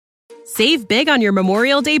Save big on your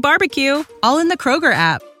Memorial Day barbecue, all in the Kroger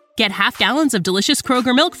app. Get half gallons of delicious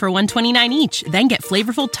Kroger milk for $1.29 each. Then get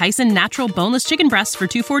flavorful Tyson natural boneless chicken breasts for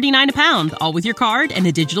 $2.49 a pound, all with your card and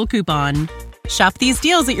a digital coupon. Shop these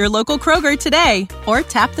deals at your local Kroger today, or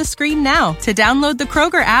tap the screen now to download the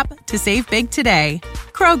Kroger app to save big today.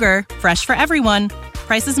 Kroger, fresh for everyone.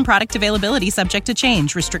 Prices and product availability subject to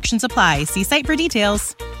change. Restrictions apply. See site for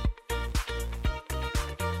details.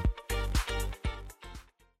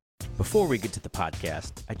 Before we get to the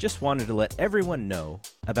podcast, I just wanted to let everyone know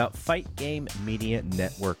about Fight Game Media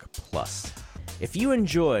Network Plus. If you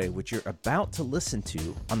enjoy what you're about to listen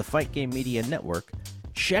to on the Fight Game Media Network,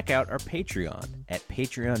 check out our Patreon at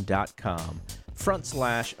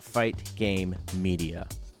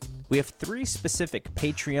patreon.com/fightgamemedia. We have 3 specific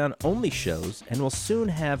Patreon-only shows, and we'll soon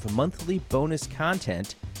have monthly bonus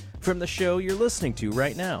content from the show you're listening to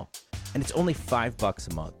right now. And it's only $5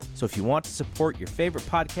 a month. So if you want to support your favorite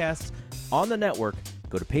podcasts on the network,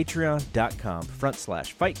 go to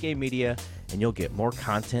patreon.com/fightgamemedia, and you'll get more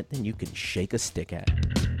content than you can shake a stick at.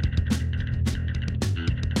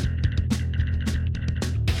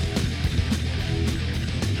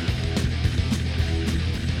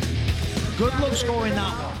 Good look scoring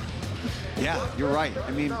that one. Yeah, you're right.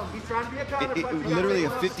 I mean, literally a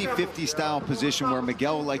 50-50 style position where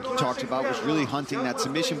Miguel, like you talked about, was really hunting that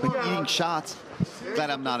submission, but eating shots. Glad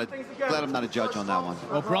I'm not a judge on that one.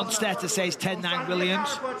 Well, Bronstetter says 10-9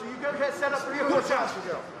 Williams.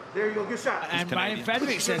 And Ryan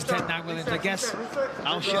Frederick says 10-9 Williams. I guess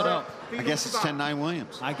I'll shut up. I guess it's 10-9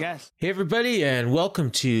 Williams. I guess. Hey, everybody, and welcome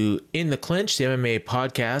to In the Clinch, the MMA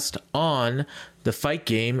podcast on the Fight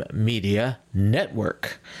Game Media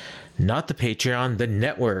Network. Not the Patreon, the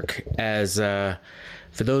network. As for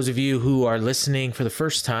those of you who are listening for the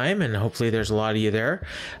first time, and hopefully there's a lot of you there,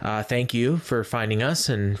 thank you for finding us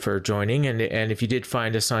and for joining. And if you did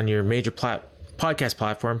find us on your major podcast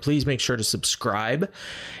platform, please make sure to subscribe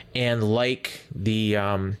and like the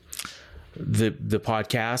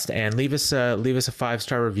podcast, and leave us a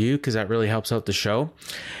 5-star review, because that really helps out the show.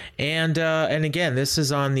 And again, this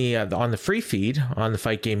is on the free feed on the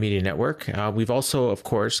Fight Game Media Network. We've also, of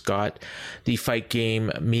course, got the Fight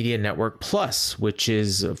Game Media Network Plus, which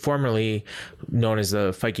is formerly known as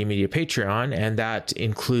the Fight Game Media Patreon, and that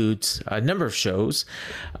includes a number of shows.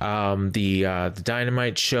 The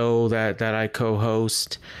Dynamite show that I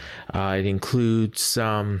co-host. It includes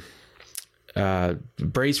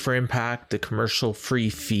Brace for Impact, the commercial-free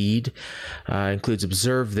feed, includes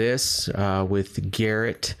Observe This with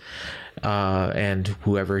Garrett and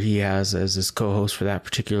whoever he has as his co-host for that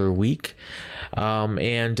particular week,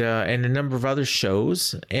 and a number of other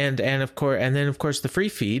shows, and of course the free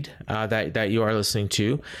feed that you are listening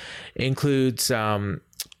to includes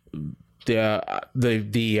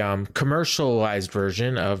the commercialized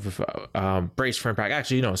version of Brace for Impact.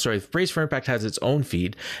 Actually, no, sorry. Brace for Impact has its own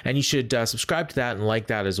feed, and you should subscribe to that and like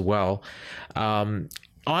that as well.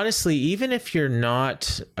 Honestly, even if you're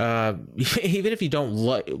not, even if you don't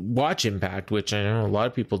watch Impact, which I know a lot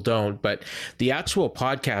of people don't, but the actual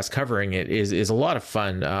podcast covering it is a lot of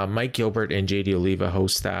fun. Mike Gilbert and JD Oliva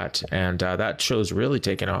host that, and that show's really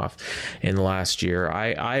taken off in the last year.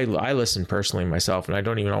 I listen personally myself, and I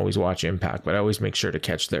don't even always watch Impact, but I always make sure to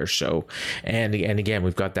catch their show. And again,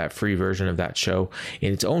 we've got that free version of that show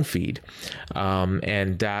in its own feed,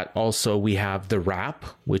 and that also we have the Wrap,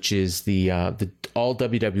 which is the all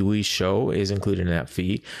WWE show is included in that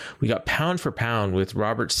feed. We got Pound for Pound with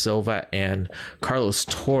Robert Silva and Carlos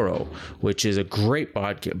Toro, which is a great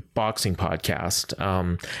boxing podcast.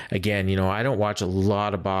 Again, I don't watch a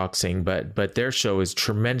lot of boxing, but their show is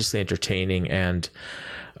tremendously entertaining, and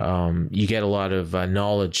you get a lot of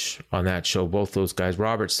knowledge on that show. Both those guys.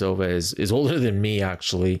 Robert Silva is older than me,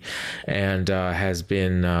 actually, and has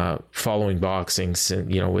been following boxing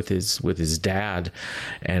since, with his dad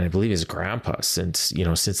and I believe his grandpa since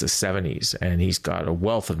the 70s, and he's got a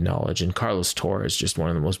wealth of knowledge. And Carlos Toro is just one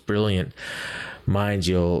of the most brilliant minds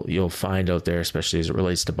you'll find out there, especially as it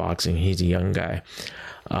relates to boxing. He's a young guy.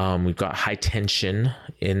 We've got High Tension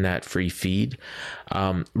in that free feed.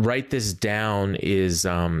 Write This Down is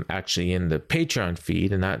actually in the Patreon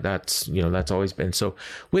feed, and that's always been. So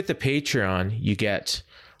with the Patreon, you get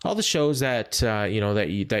all the shows that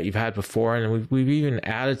you've had before, and we've even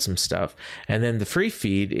added some stuff. And then the free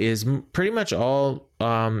feed is pretty much all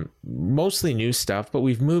mostly new stuff, but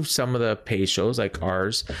we've moved some of the pay shows like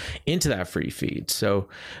ours into that free feed. So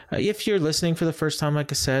if you're listening for the first time,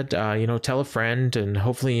 like I said, tell a friend and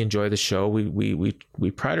hopefully you enjoy the show.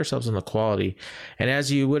 We pride ourselves on the quality. And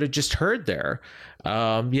as you would have just heard there,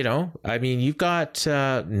 you've got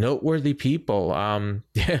noteworthy people.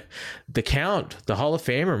 The Count, the Hall of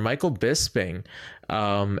Famer, Michael Bisping,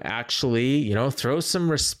 actually, throw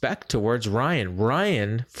some respect towards Ryan.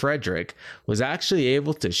 Ryan Frederick was actually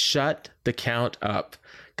able to shut the Count up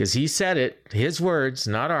because he said it, his words,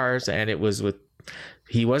 not ours. And it was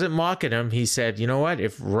he wasn't mocking him. He said, you know what?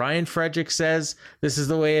 If Ryan Frederick says this is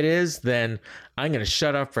the way it is, then I'm going to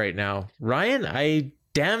shut up right now. Ryan, I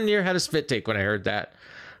damn near had a spit take when I heard that.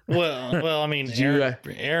 Well, I mean,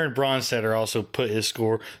 Aaron Bronstetter also put his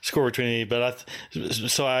score between me, but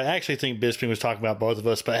so I actually think Bisping was talking about both of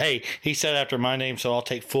us. But hey, he said after my name, so I'll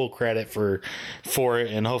take full credit for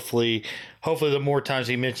it, and hopefully the more times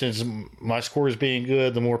he mentions my scores being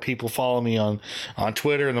good, the more people follow me on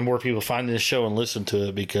Twitter, and the more people find this show and listen to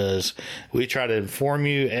it, because we try to inform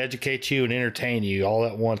you, educate you, and entertain you all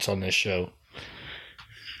at once on this show.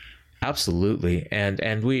 Absolutely.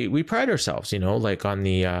 And we pride ourselves, like on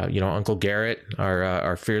the, Uncle Garrett,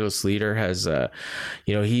 our fearless leader has,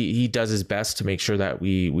 he does his best to make sure that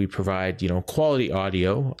we provide, quality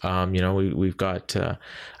audio. We've got,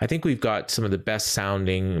 I think we've got some of the best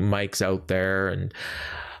sounding mics out there, and,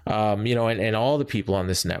 and all the people on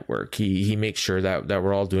this network, he makes sure that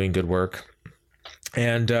we're all doing good work.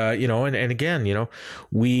 And, and again,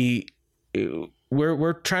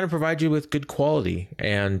 we're trying to provide you with good quality,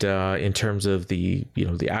 and in terms of the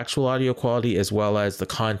actual audio quality as well as the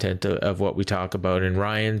content of what we talk about. And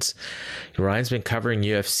Ryan's been covering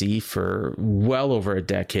UFC for well over a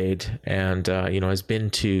decade, and has been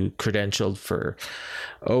credentialed for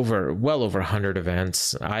well over 100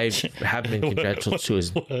 events. I have been credentialed to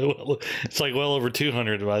his. It's like well over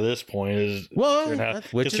 200 by this point.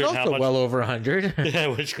 Which is also well over 100.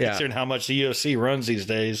 Yeah, considering how much the UFC runs these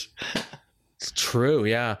days. It's true.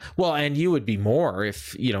 Yeah. Well, and you would be more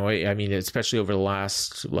if, especially over the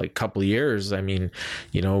last couple of years,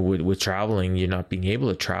 with traveling, you're not being able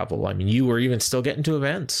to travel. You were even still getting to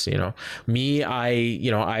events, me,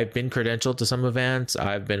 I've been credentialed to some events.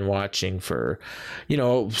 I've been watching for,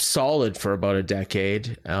 solid for about a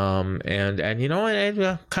decade. And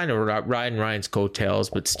kind of riding Ryan's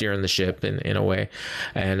coattails, but steering the ship in a way.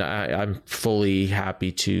 And I'm fully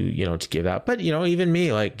happy to give that. But, even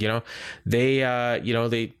me,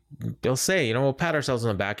 they'll say, we'll pat ourselves on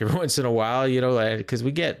the back every once in a while, because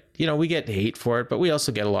we get hate for it, but we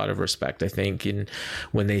also get a lot of respect, I think,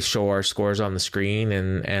 when they show our scores on the screen,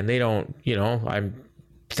 and they don't,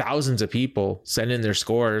 thousands of people send in their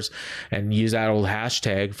scores and use that old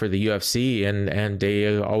hashtag for the UFC, and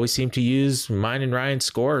they always seem to use mine and Ryan's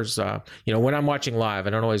scores. When I'm watching live, I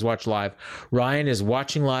don't always watch live. Ryan is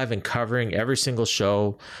watching live and covering every single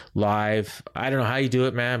show live. I don't know how you do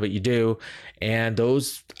it, man, but you do. And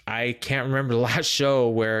those, I can't remember the last show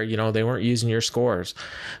where, they weren't using your scores.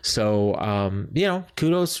 So,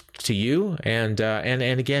 kudos to you. And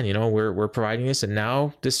again, we're providing this, and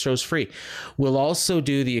now this show's free. We'll also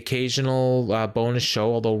do the occasional bonus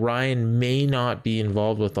show, although Ryan may not be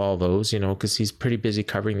involved with all those, because he's pretty busy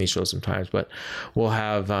covering these shows sometimes, but we'll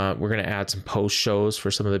have, we're going to add some post shows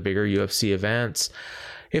for some of the bigger UFC events.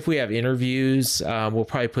 If we have interviews, we'll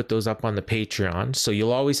probably put those up on the Patreon. So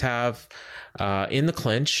you'll always have in the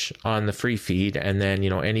Clinch on the free feed, and then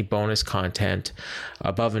any bonus content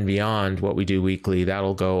above and beyond what we do weekly,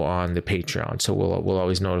 that'll go on the Patreon. So we'll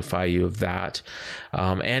always notify you of that.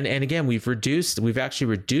 And again, we've actually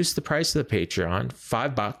reduced the price of the Patreon,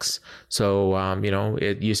 $5. So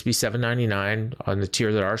it used to be $7.99 on the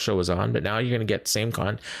tier that our show was on, but now you're going to get the same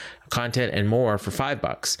content and more for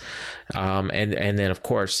 $5. And then of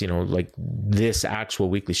course, this actual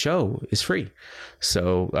weekly show is free.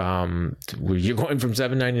 So you're going from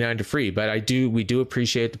 $7.99 to free, but we do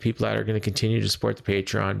appreciate the people that are going to continue to support the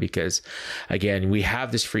Patreon, because again, we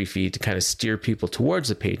have this free feed to kind of steer people towards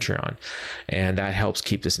the Patreon, and that helps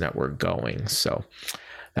keep this network going. So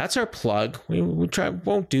that's our plug. We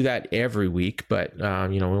won't do that every week, but we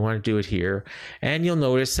want to do it here. And you'll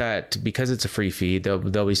notice that because it's a free feed, there'll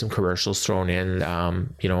be some commercials thrown in.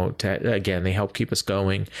 Again, they help keep us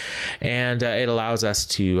going, and it allows us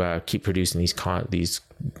to keep producing these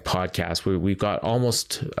podcast. We've got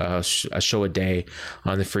almost a show a day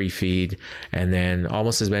on the free feed, and then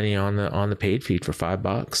almost as many on the paid feed for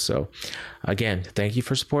 $5. So again, thank you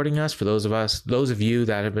for supporting us. For those of you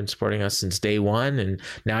that have been supporting us since day one, and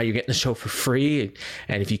now you're getting the show for free.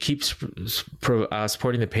 And if you keep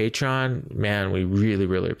supporting the Patreon, man, we really,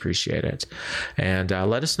 really appreciate it. And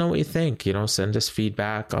let us know what you think. Send us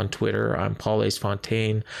feedback on Twitter. I'm Paul Ace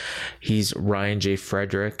Fontaine. He's Ryan J.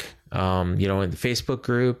 Frederick. In the Facebook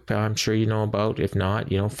group, I'm sure you know about. If not,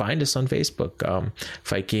 find us on Facebook,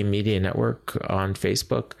 Fight Game Media Network on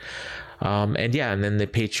Facebook. And then the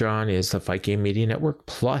Patreon is the Fight Game Media Network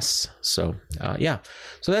Plus. So,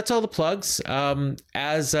 so that's all the plugs.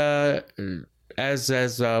 As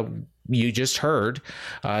you just heard,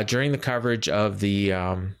 during the coverage of the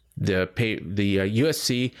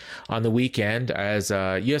UFC on the weekend, as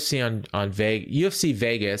UFC on UFC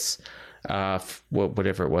Vegas,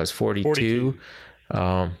 whatever it was, 42.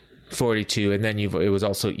 42, and then it was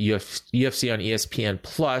also UFC on ESPN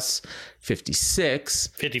Plus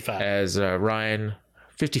 55 as Ryan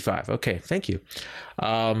 55. Okay, thank you.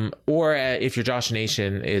 Or if you're Josh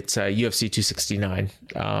Nation, it's UFC 269.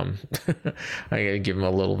 I gotta give him a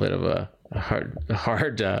little bit of a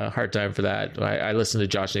hard time for that. I listened to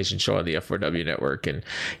Josh Nation's show on the F4W network, and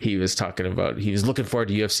he was talking about, he was looking forward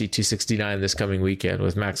to UFC 269 this coming weekend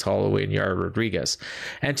with Max Holloway and Yara Rodriguez.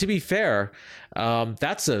 And to be fair,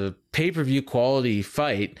 that's a pay-per-view quality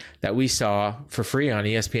fight that we saw for free on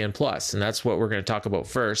ESPN Plus, and that's what we're going to talk about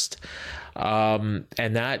first. And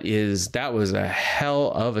that was a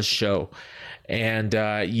hell of a show. And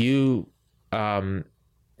actually, you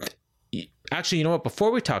know what?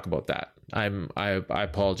 Before we talk about that, I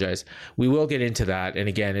apologize. We will get into that. And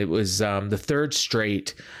again, it was the third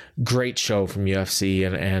straight great show from UFC,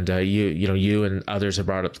 and you and others have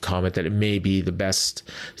brought up the comment that it may be the best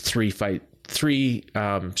three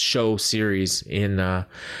show series in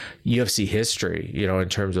UFC history, in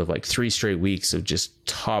terms of like 3 straight weeks of just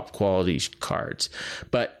top quality cards.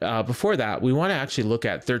 But before that, we want to actually look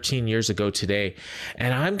at 13 years ago today,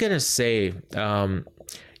 and I'm going to say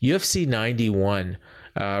UFC 91,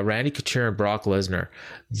 Randy Couture and Brock Lesnar.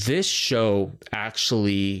 This show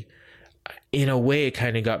actually, in a way, it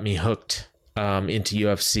kind of got me hooked into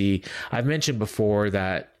UFC. I've mentioned before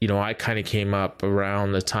that, I kind of came up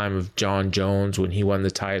around the time of John Jones when he won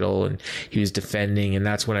the title and he was defending, and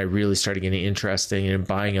that's when I really started getting interested in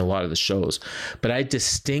buying a lot of the shows. But I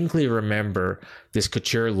distinctly remember this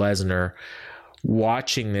Couture Lesnar,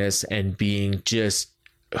 watching this and being just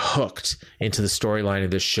hooked into the storyline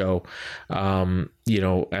of this show.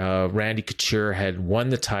 Randy Couture had won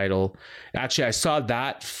the title. Actually, I saw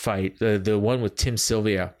that fight, the one with Tim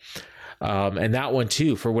Sylvia. And that one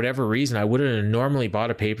too, for whatever reason, I wouldn't have normally bought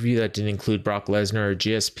a pay-per-view that didn't include Brock Lesnar or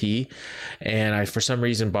GSP. And I, for some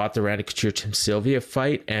reason, bought the Randy Couture Tim Sylvia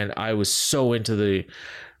fight. And I was so into the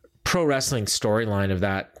pro wrestling storyline of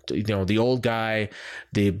that, the old guy,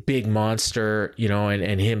 the big monster,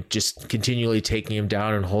 and him just continually taking him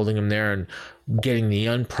down and holding him there and getting the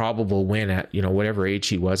improbable win at, whatever age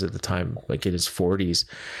he was at the time, like in his 40s.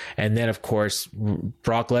 And then, of course,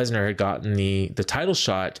 Brock Lesnar had gotten the title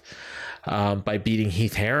shot by beating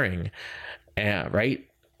Heath Herring, right?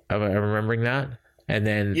 Am I remembering that? And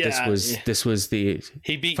then this was the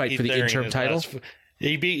fight for the interim title.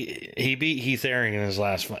 He beat Heath Herring in his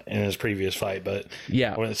previous fight, but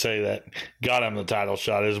I wouldn't say that got him the title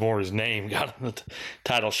shot. It was more his name got him the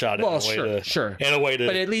title shot. In a way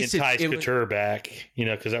to at least entice Couture back,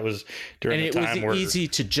 because that was during the time where it was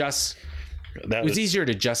easier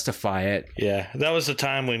to justify it. Yeah, that was the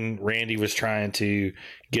time when Randy was trying to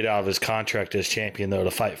get out of his contract as champion, though, to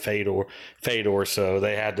fight Fedor. So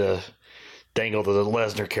they had to dangle the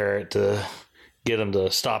Lesnar carrot to get him to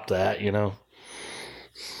stop that,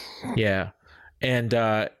 Yeah. And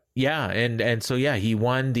so he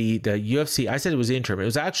won the UFC. I said it was interim. It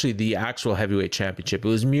was actually the actual heavyweight championship. It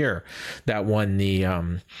was Muir that won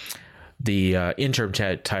the interim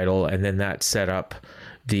title, and then that set up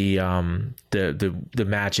the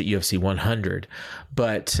match at UFC 100.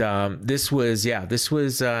 But this was at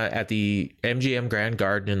the MGM Grand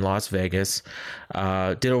Garden in Las Vegas.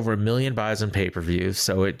 Did over 1 million buys on pay-per-view,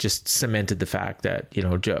 so it just cemented the fact that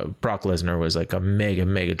Brock Lesnar was like a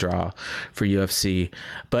mega draw for UFC.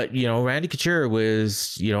 But Randy Couture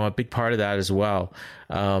was a big part of that as well.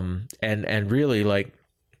 And really, like,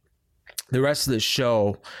 the rest of the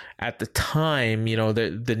show at the time,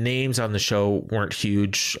 the names on the show weren't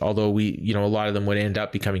huge, although a lot of them would end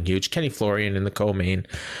up becoming huge. Kenny Florian in the co-main,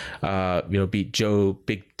 beat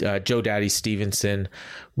Joe Daddy Stevenson.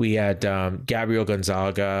 We had Gabriel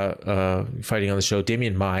Gonzaga fighting on the show.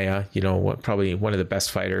 Damian Maia, probably one of the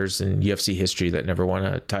best fighters in UFC history that never won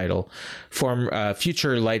a title.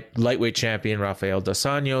 Future lightweight champion Rafael Dos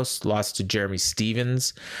Anjos lost to Jeremy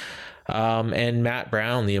Stevens. And Matt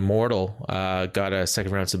Brown, the Immortal, got a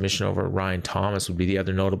second round submission over Ryan Thomas would be the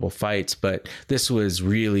other notable fights. But this was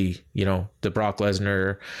really, the Brock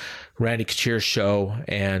Lesnar, Randy Couture show.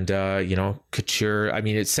 And, Couture,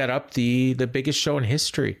 it set up the biggest show in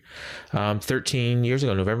history. 13 years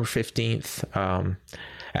ago, November 15th.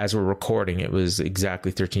 As we're recording, it was exactly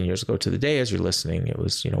 13 years ago to the day. As you're listening, it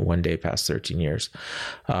was, one day past 13 years.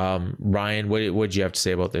 Ryan, what did you have to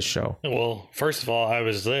say about this show? Well, first of all, I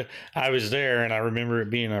was there, and I remember it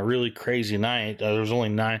being a really crazy night. There was only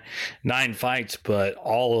nine fights, but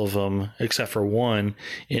all of them, except for one,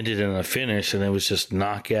 ended in a finish, and it was just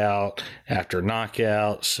knockout after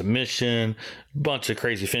knockout, submission, bunch of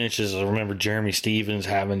crazy finishes. I remember Jeremy Stevens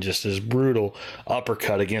having just this brutal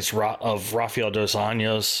uppercut against Rafael Dos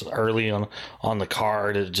Anjos early on the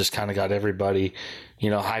card. It just kind of got everybody,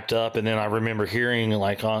 hyped up. And then I remember hearing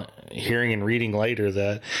and reading later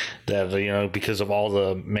that because of all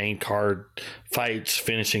the main card fights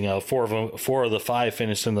finishing, four of the five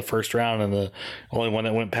finished in the first round, and the only one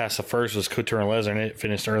that went past the first was Couture and Lesnar, and it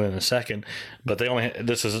finished early in the second. But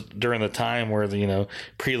this is during the time where the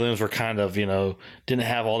prelims were kind of didn't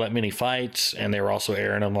have all that many fights, and they were also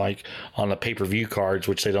airing them like on the pay-per-view cards,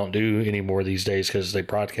 which they don't do anymore these days because they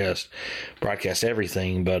broadcast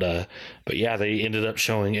everything. But yeah, they ended up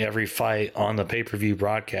showing every fight on the pay-per-view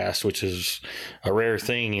broadcast, which is a rare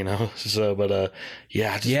thing, So, but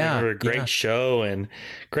yeah, I just remember a great show, and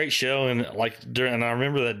I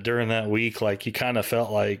remember that during that week, like you kind of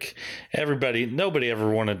felt like nobody ever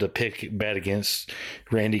wanted to bet against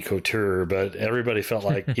Randy Couture, but everybody felt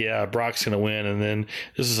like, yeah, Brock's going to win. And then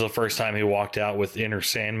this is the first time he walked out with Enter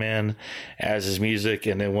Sandman as his music.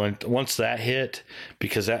 And then once that hit,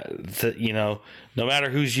 because no matter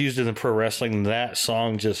who's used it in pro wrestling, that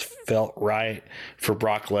song just felt right for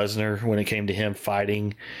Brock Lesnar when it came to him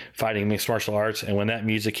fighting mixed martial arts. And when that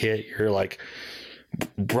music hit, you're like,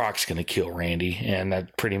 Brock's going to kill Randy. And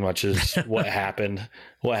that pretty much is what happened.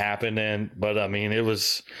 But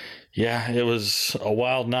it was a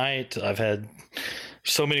wild night. I've had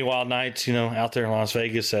so many wild nights, out there in Las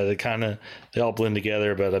Vegas that they all blend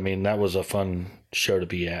together. But that was a fun show to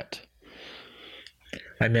be at.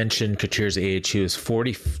 I mentioned Couture's age. He was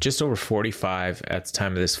just over 45 at the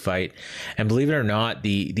time of this fight. And believe it or not,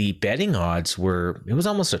 the betting odds it was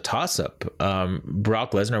almost a toss-up.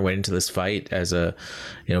 Brock Lesnar went into this fight as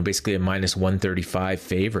basically a minus 135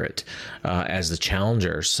 favorite as the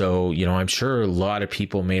challenger. So, I'm sure a lot of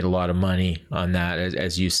people made a lot of money on that.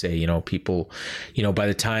 As you say, people, by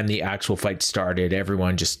the time the actual fight started,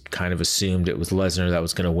 everyone just kind of assumed it was Lesnar that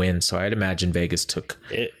was going to win. So I'd imagine Vegas took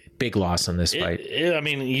big loss on this fight.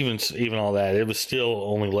 Even all that, it was still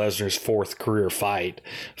only Lesnar's fourth career fight.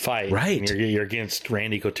 Right. And you're against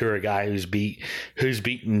Randy Couture, a guy who had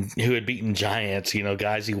beaten giants,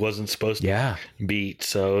 guys he wasn't supposed to beat.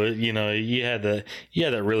 So, you had that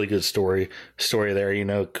really good story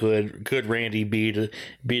there. Could Randy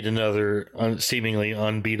beat another seemingly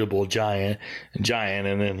unbeatable giant, and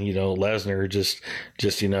then Lesnar just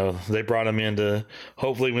they brought him in to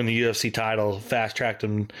hopefully win the UFC title, fast tracked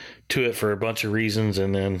him to it for a bunch of reasons,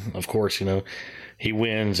 and then of course he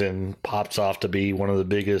wins and pops off to be one of the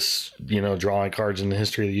biggest drawing cards in the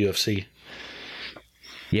history of the UFC.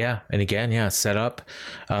 Yeah, and again, set up,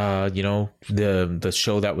 the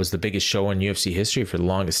show that was the biggest show in UFC history for the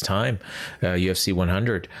longest time, UFC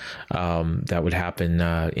 100, that would happen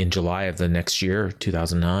in July of the next year,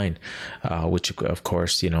 2009, which of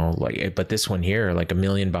course, but this one here, like 1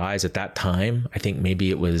 million buys at that time. I think maybe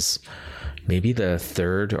it was the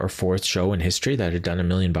third or fourth show in history that had done 1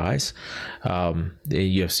 million buys, the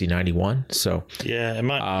UFC 91. So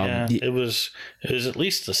it was at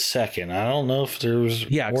least the second. I don't know if there was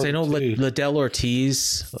because I know Liddell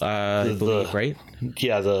Ortiz, right?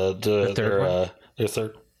 Yeah, the third one.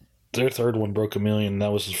 Their third one broke 1 million.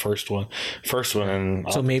 That was the first one,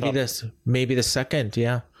 and so maybe the second,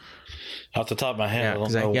 Off the top of my head, I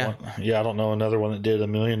don't know. I don't know another one that did 1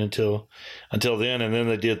 million until then, and then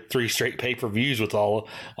they did 3 straight pay-per-views with all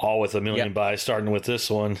with 1 million buys, starting with this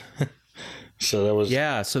one. So that was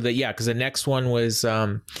because the next one was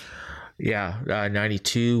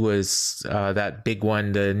 92 was that big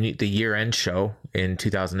one, the year-end show in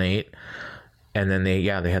 2008. And then they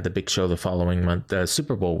had the big show the following month, the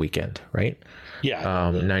Super Bowl weekend, right?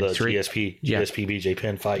 Yeah, the 93. GSP BJ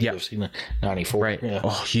Penn fight, UFC 94. Right. Yeah.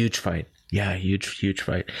 Oh, huge fight. Yeah, huge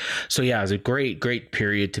fight. So yeah, it was a great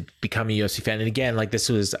period to become a UFC fan. And again, like this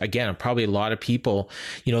was, again, probably a lot of people,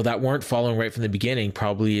 that weren't following right from the beginning.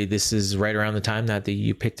 Probably this is right around the time that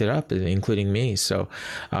you picked it up, including me. So,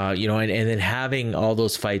 and then having all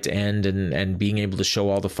those fights end and being able to show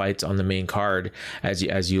all the fights on the main card,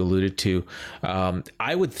 as you alluded to,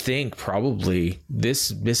 I would think probably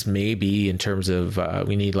this may be, in terms of,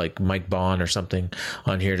 we need like Mike Bond or something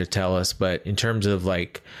on here to tell us, but in terms of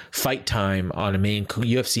like fight time on a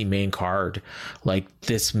UFC main card, like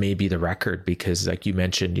this may be the record, because like you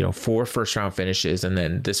mentioned, 4 first round finishes, and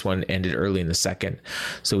then this one ended early in the second.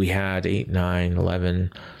 So we had 8, 9,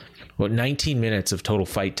 11, 19 minutes of total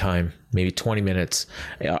fight time, maybe 20 minutes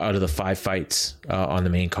out of the 5 fights on the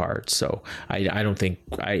main card. So I don't think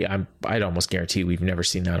I'd almost guarantee we've never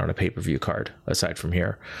seen that on a pay-per-view card aside from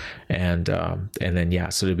here. And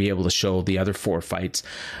then, so to be able to show the other 4 fights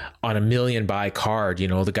on a million buy card,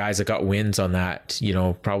 the guys that got wins on that,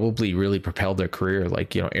 probably really propelled their career.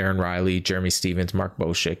 Like, Aaron Riley, Jeremy Stevens, Mark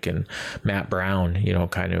Boschik, and Matt Brown,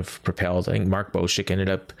 kind of propelled. I think Mark Boschik ended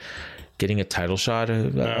up getting a title shot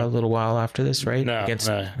a little while after this, right?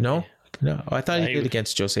 No. I thought he did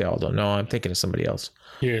against Jose Aldo. No, I'm thinking of somebody else.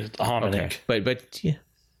 Yeah, Hominick. Okay. But yeah.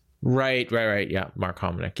 Right. Yeah, Mark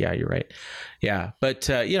Hominick. Yeah, you're right. Yeah, but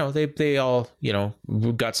they all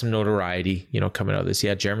got some notoriety coming out of this.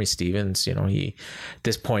 Yeah, Jeremy Stevens. He at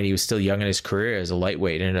this point he was still young in his career as a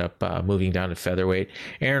lightweight. Ended up moving down to featherweight.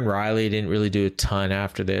 Aaron Riley didn't really do a ton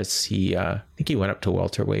after this. I think he went up to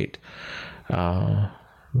welterweight.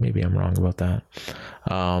 Maybe I'm wrong about that.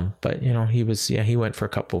 But he went for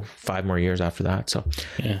 5 more years after that. So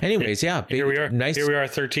anyways, here we are. Here we are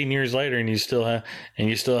 13 years later, and you still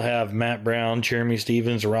have Matt Brown, Jeremy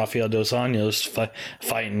Stevens, Rafael Dos Anjos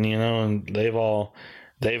fighting, and they've all,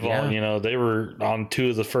 they were on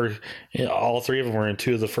 2 of the first, all 3 of them were in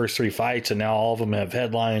 2 of the first 3 fights, and now all of them have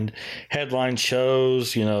headline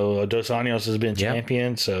shows. Dos Anjos has been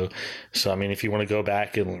champion. So I mean, if you want to go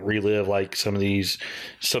back and relive like some of these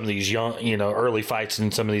young, early fights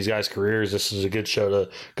in some of these guys' careers, this is a good show to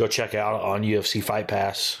go check out on UFC Fight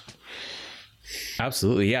Pass.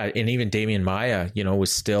 Absolutely, yeah, and even Damian Maia, was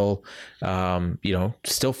still,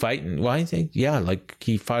 still fighting. Well, I think, like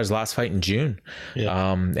he fought his last fight in June,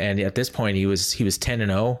 and at this point he was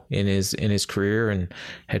 10-0 in his career and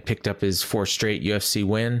had picked up his 4th straight UFC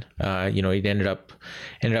win. He ended up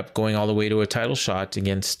going all the way to a title shot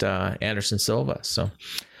against Anderson Silva. So.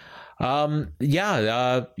 Again,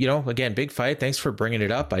 big fight. Thanks for bringing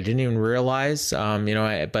it up. I didn't even realize,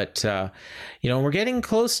 we're getting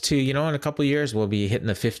close to, in a couple of years, we'll be hitting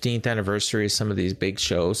the 15th anniversary of some of these big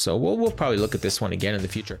shows. So we'll probably look at this one again in the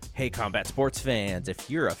future. Hey, combat sports fans, if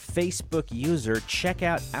you're a Facebook user, check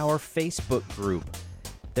out our Facebook group.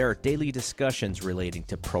 There are daily discussions relating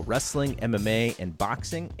to pro wrestling, MMA, and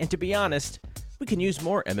boxing. And to be honest, we can use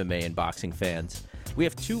more MMA and boxing fans. We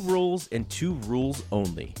have 2 rules and 2 rules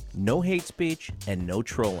only: no hate speech and no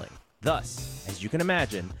trolling. Thus, as you can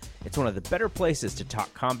imagine, it's one of the better places to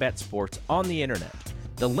talk combat sports on the internet.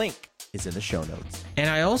 The link is in the show notes. And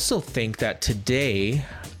I also think that today,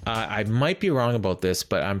 I might be wrong about this,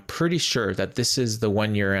 but I'm pretty sure that this is the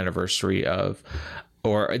 1-year anniversary of,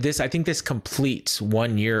 I think this completes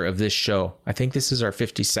 1 year of this show. I think this is our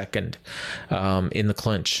 52nd in the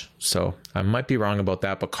Clinch. So I might be wrong about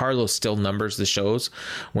that, but Carlos still numbers the shows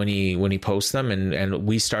when he posts them, and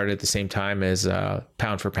we started at the same time as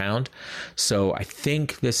Pound for Pound. So I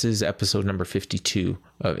think this is episode number 52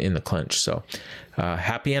 of In the Clinch. So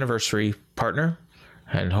happy anniversary, partner,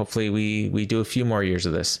 and hopefully we do a few more years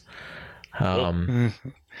of this.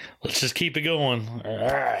 Let's just keep it going. All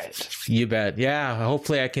right. You bet. Yeah.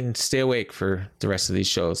 Hopefully I can stay awake for the rest of these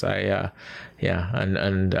shows. I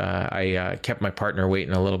kept my partner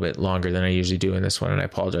waiting a little bit longer than I usually do in this one, and I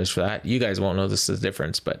apologize for that. You guys won't know this is the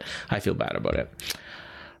difference, but I feel bad about it.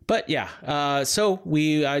 But yeah, so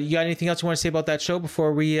you got anything else you want to say about that show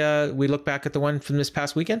before we look back at the one from this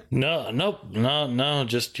past weekend? No.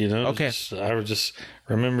 Just okay. I would just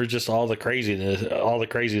remember just all the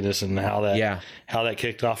craziness, and how that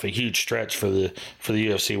kicked off a huge stretch for the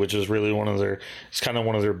UFC, which is really one of their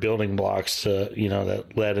building blocks to,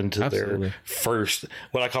 that led into Absolutely. Their first,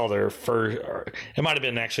 what I call their first, or it might have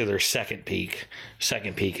been actually their second peak,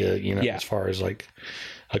 as far as like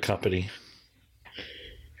a company.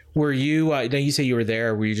 Were you? Now you say you were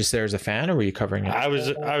there. Were you just there as a fan, or were you covering it? I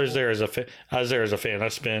was there as a fan. I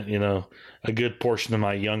spent a good portion of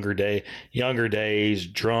my younger days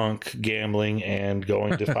drunk, gambling, and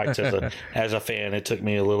going to fights as a fan. It took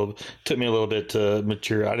me a little bit to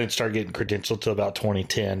mature. I didn't start getting credentialed till about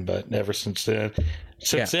 2010, but ever since then,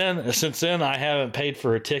 I haven't paid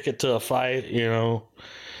for a ticket to a fight.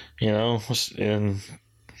 In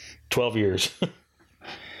 12 years.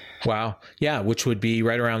 Wow. Yeah, which would be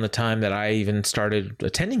right around the time that I even started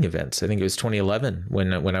attending events. I think it was 2011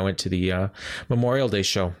 when I went to the Memorial Day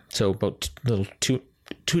show. So about two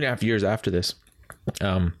and a half years after this,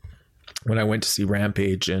 when I went to see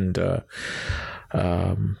Rampage and Rampage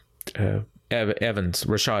and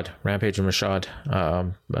Rashad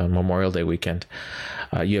Memorial Day weekend.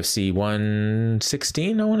 UFC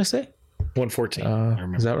 116, I want to say.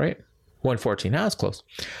 114. Is that right? 114. That's close.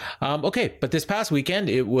 Okay, but this past weekend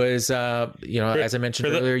it was, as I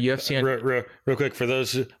mentioned earlier, UFC. Real quick for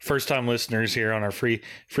those first-time listeners here on our free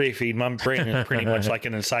feed, my brain is pretty much like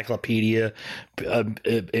an encyclopedia, an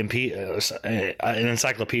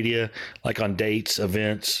encyclopedia like on dates,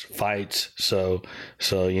 events, fights. So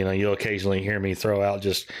you'll occasionally hear me throw out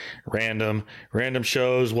just random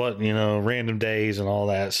shows, random days and all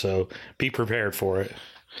that. So be prepared for it.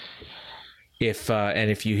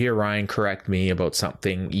 If you hear Ryan correct me about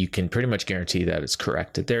something, you can pretty much guarantee that it's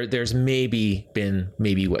correct. There's maybe been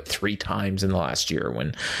 3 times in the last year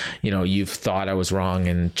when, you've thought I was wrong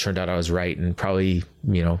and turned out I was right, and probably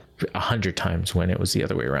 100 times when it was the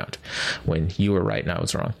other way around, when you were right and I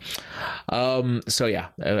was wrong. So yeah,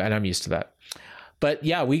 and I'm used to that. But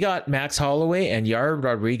yeah, we got Max Holloway and Yair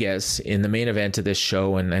Rodriguez in the main event of this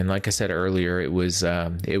show, and like I said earlier, it was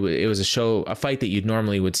a fight that you'd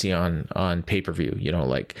normally would see on pay-per-view.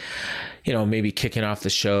 Maybe kicking off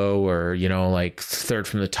the show, or like third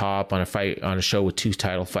from the top on a show with 2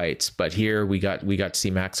 title fights. But here we got to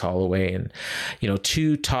see Max Holloway and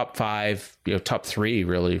 2 top 5, top 3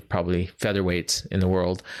 really probably featherweights in the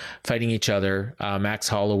world fighting each other. Max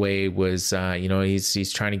Holloway was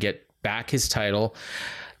he's trying to get back his title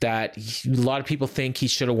that a lot of people think he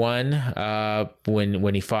should have won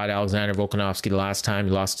when he fought Alexander Volkanovski the last time.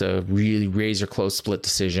 He lost a really razor close split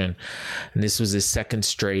decision, and this was his second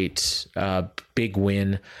straight big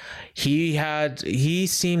win. He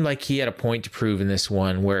seemed like he had a point to prove in this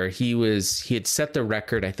one, where he had set the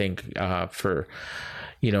record, I think, for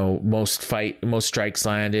most strikes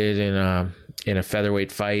landed in a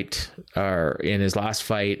featherweight fight, or in his last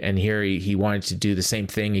fight, and here he wanted to do the same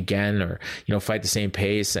thing again, or fight the same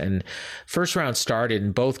pace. And first round started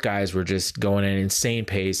and both guys were just going at an insane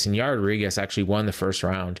pace, and Yair Rodriguez actually won the first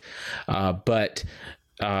round, but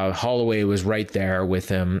Holloway was right there with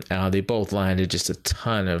him. They both landed just a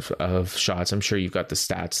ton of shots. I'm sure you've got the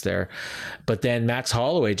stats there. But then Max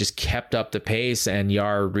Holloway just kept up the pace, and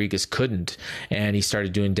Yair Rodriguez couldn't. And he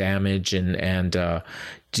started doing damage, and Yair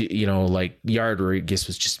Rodriguez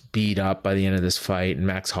was just beat up by the end of this fight, and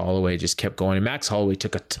Max Holloway just kept going. And Max Holloway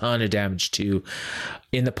took a ton of damage too.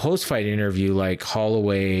 In the post-fight interview,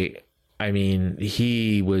 Holloway,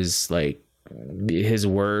 he was like, his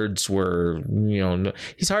words were,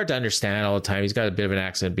 he's hard to understand all the time. He's got a bit of an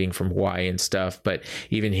accent being from Hawaii and stuff, but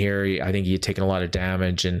even here, I think he had taken a lot of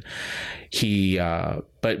damage, and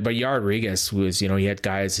but Yair Rodriguez was, he had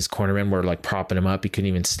guys, his cornermen were like propping him up. He couldn't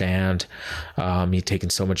even stand. He'd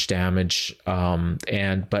taken so much damage.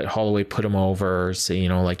 But Holloway put him over. So, he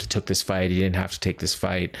took this fight. He didn't have to take this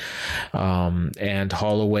fight. And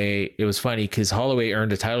Holloway, it was funny because Holloway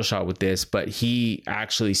earned a title shot with this, but he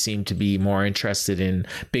actually seemed to be more interested in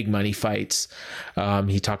big money fights.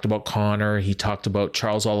 He talked about Conor. He talked about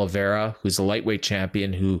Charles Oliveira, who's a lightweight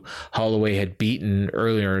champion who Holloway had beaten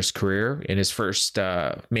earlier in his career in his first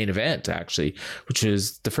main event, actually, which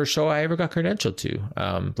was the first show I ever got credentialed to,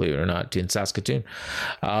 believe it or not, in Saskatoon.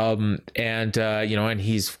 And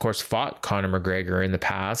he's of course fought Conor McGregor in the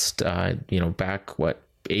past, back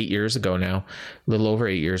 8 years ago now, a little over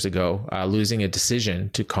 8 years ago, losing a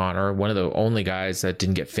decision to Conor, one of the only guys that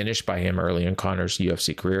didn't get finished by him early in Conor's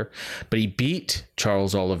UFC career. But he beat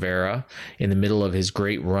Charles Oliveira in the middle of his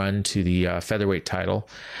great run to the featherweight title.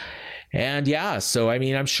 And yeah, so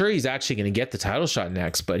I'm sure he's actually going to get the title shot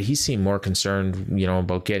next, but he seemed more concerned,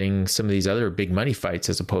 about getting some of these other big money fights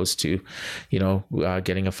as opposed to,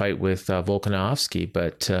 getting a fight with Volkanovski.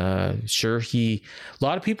 But sure, a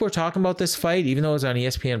lot of people are talking about this fight, even though it was on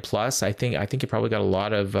ESPN Plus. I think it probably got a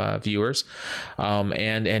lot of viewers.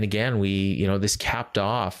 And again, this capped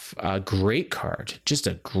off a great card, just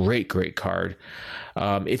a great card.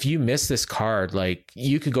 If you miss this card, like,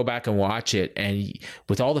 you could go back and watch it, and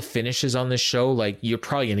with all the finishes on this show, like, you're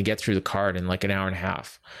probably going to get through the card in like an hour and a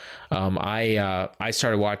half. I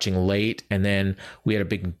started watching late, and then we had a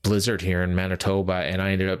big blizzard here in Manitoba, and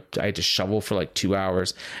I had to shovel for like 2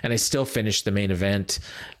 hours, and I still finished the main event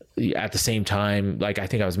at the same time. Like, I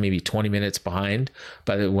think I was maybe 20 minutes behind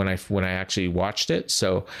when I actually watched it.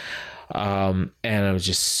 So, and I was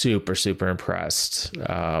just super, super impressed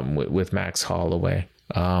with Max Holloway.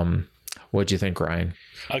 What'd you think, Ryan?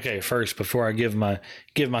 Okay, first, before I give my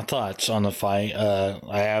thoughts on the fight,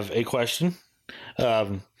 I have a question.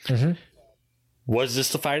 Was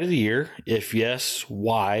this the fight of the year? If yes,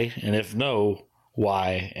 why? And if no,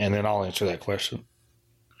 why? And then I'll answer that question.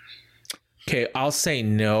 Okay, I'll say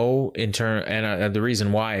no and the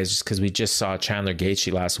reason why is just because we just saw Chandler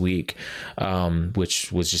Gaethje last week,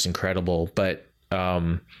 which was just incredible. But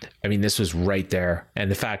I mean, this was right there, and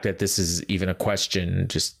the fact that this is even a question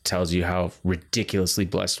just tells you how ridiculously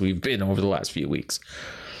blessed we've been over the last few weeks.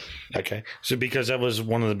 Okay, so because that was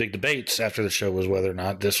one of the big debates after the show, was whether or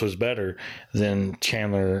not this was better than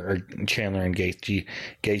Chandler and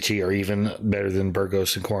Gaethje, or even better than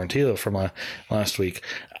Burgos and Quarantillo from last week.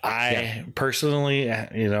 I personally,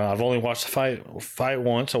 I've only watched the fight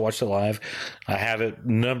once. I watched it live. I have it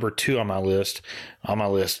number 2 on my list.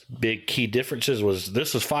 Big key differences was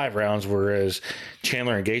this was 5 rounds, whereas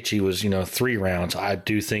Chandler and Gaethje was 3 rounds. I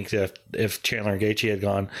do think that if Chandler and Gaethje had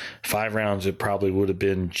gone 5 rounds, it probably would have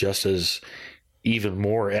been just as even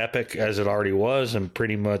more epic as it already was, and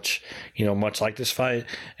pretty much much like this fight.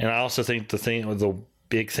 And I also think the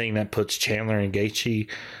big thing that puts the Chandler Gaethje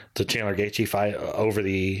fight over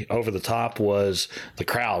the top was the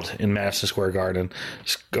crowd in Madison Square Garden.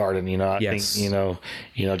 I think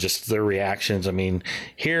just their reactions. I mean,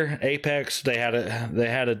 here Apex, they had a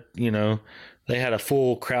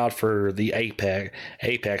full crowd for the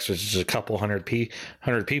Apex, which is a couple hundred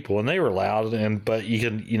people, and they were loud. But you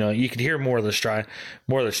could hear more of the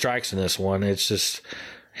strikes in this one. It's just,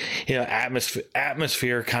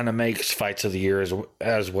 atmosphere kind of makes fights of the year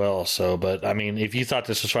as well. So, but I mean, if you thought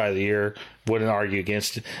this was fight of the year, wouldn't argue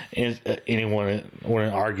against anyone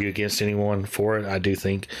for it. I do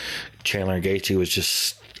think Chandler and Gaethje was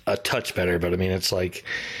just a touch better, but I mean, it's like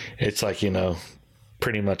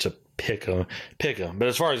pretty much a pick 'em. But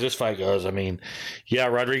as far as this fight goes, I mean,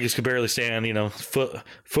 Rodriguez could barely stand.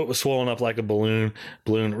 Foot was swollen up like a balloon.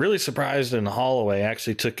 Really surprised, and Holloway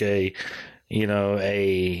actually took a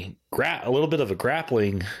little bit of a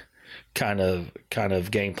grappling kind of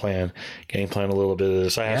game plan a little bit of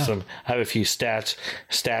this. I have a few stats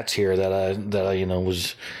here that I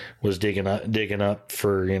was digging up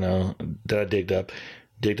for that I digged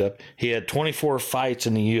up. He had 24 fights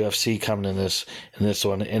in the UFC coming in this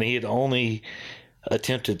one, and he had only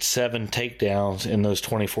attempted 7 takedowns in those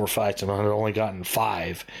 24 fights, and had only gotten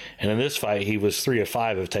 5. And in this fight, he was 3 of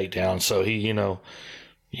 5 of takedowns. So he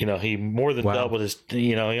he more than doubled his.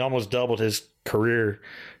 He almost doubled his career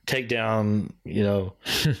takedown.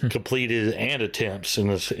 Completed and attempts in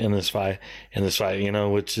this fight.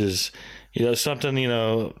 Which is.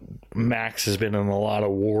 Something, Max has been in a lot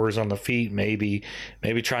of wars on the feet. Maybe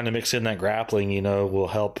trying to mix in that grappling, will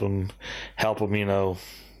help him,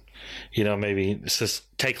 maybe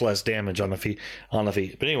just take less damage on the feet.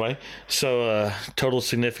 But anyway, so total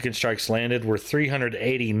significant strikes landed were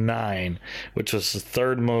 389, which was the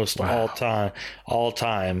third most all time,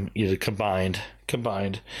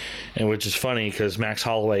 combined, and which is funny because Max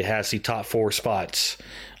Holloway has the top 4 spots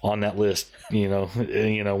on that list,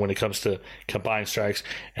 when it comes to combined strikes.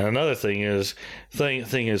 And another thing is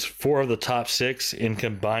 4 of the top 6 in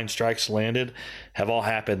combined strikes landed have all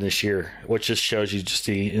happened this year, which just shows you just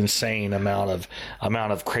the insane amount of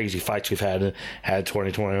crazy fights we've had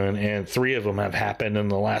 2021, and 3 of them have happened in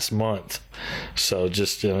the last month. So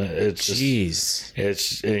just it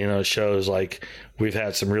shows like we've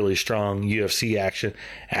had some really strong UFC action,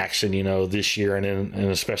 this year, and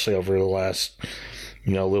especially over the last a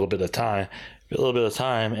little bit of time.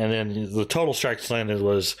 And then the total strikes landed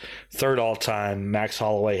was 3rd all time. Max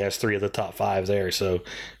Holloway has 3 of the top 5 there. So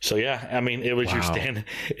yeah, I mean, it was your standard.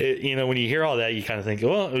 When you hear all that, you kind of think,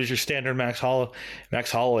 well, it was your standard Max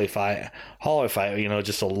Holloway fight.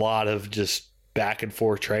 Just a lot of just back and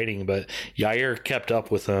forth trading, but Yair kept up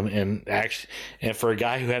with him, and for a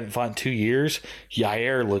guy who hadn't fought in 2 years,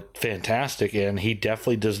 Yair looked fantastic, and he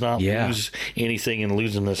definitely does not lose anything in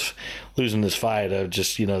losing this fight. Of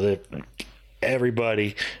just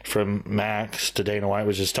everybody from Max to Dana White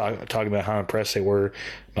was just talking about how impressed they were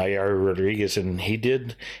by Yair Rodriguez, and he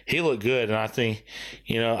looked good. And I think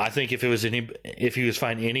if he was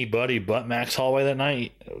fighting anybody but Max Holloway that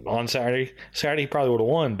night on Saturday he probably would have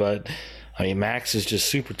won. But I mean, Max is just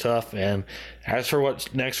super tough, and as for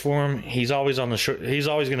what's next for him, he's always going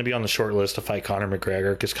to be on the short list to fight Conor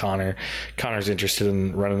McGregor, because Conor's interested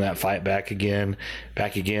in running that fight back again,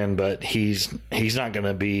 but he's not going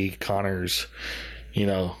to be Conor's,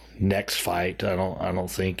 next fight. I don't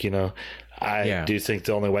think, I do think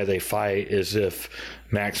the only way they fight is if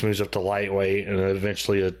Max moves up to lightweight and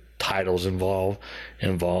eventually a title's involved.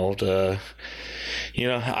 I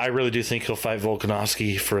really do think he'll fight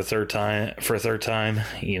Volkanovski for a third time.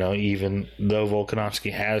 Even though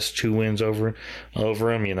Volkanovski has 2 wins over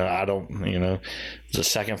him, I don't. The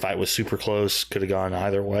second fight was super close. Could have gone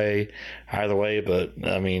either way. But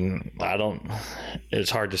I mean, it's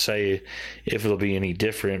hard to say if it'll be any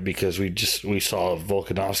different, because we saw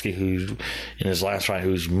Volkanovski, who in his last fight,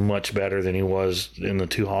 who's much better than he was in the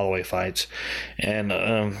 2 Holloway fights. And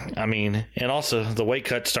and also the weight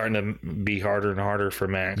cut's starting to be harder and harder for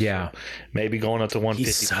Max. Yeah. So maybe going up to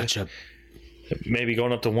 150. Maybe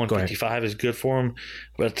going up to 155 is good for him,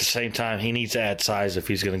 but at the same time, he needs to add size if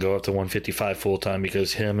he's going to go up to 155 full time,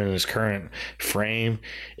 because him and his current frame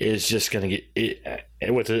is just going to get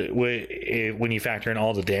when you factor in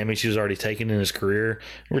all the damage he's already taken in his career.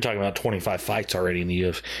 We're talking about 25 fights already in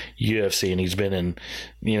the UFC, and he's been in,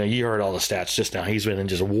 you heard all the stats just now. He's been in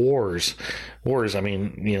just wars. I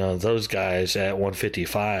mean, those guys at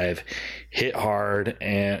 155 hit hard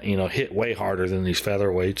and, hit way harder than these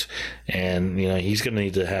featherweights. And, he's going to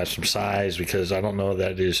need to have some size, because I don't know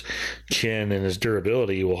that his chin and his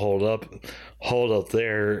durability will hold up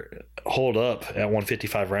at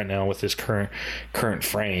 155 right now with his current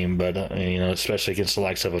frame. But especially against the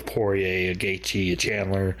likes of a Poirier, a Gaethje, a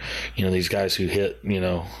Chandler, these guys who hit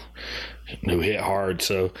hard.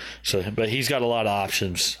 So but he's got a lot of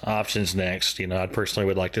options next. I personally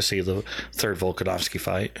would like to see the third Volkanovski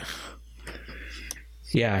fight.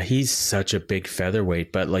 Yeah, he's such a big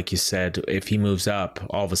featherweight, but like you said, if he moves up,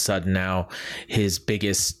 all of a sudden now his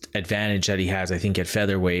biggest advantage that he has, I think, at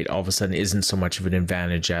featherweight, all of a sudden isn't so much of an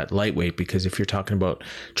advantage at lightweight, because if you're talking about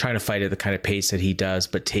trying to fight at the kind of pace that he does,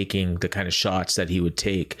 but taking the kind of shots that he would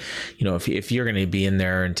take, if you're going to be in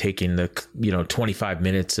there and taking the 25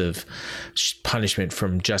 minutes of punishment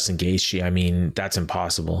from Justin Gaethje, I mean, that's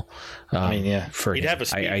impossible. For he'd him. have a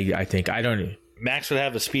speed. I think I don't. Max would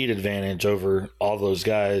have a speed advantage over all those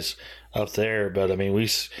guys up there, but I mean,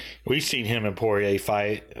 we've seen him and Poirier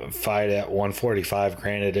fight at 145.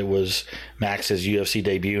 Granted, it was Max's UFC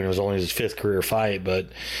debut and it was only his 5th career fight, but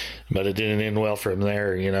it didn't end well for him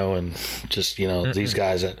there, and just these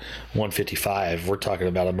guys at 155, we're talking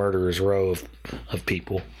about a murderer's row of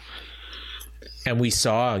people. And we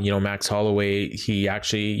saw, Max Holloway, he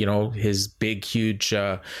actually, his big, huge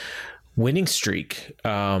winning streak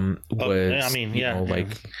was,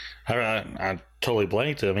 I totally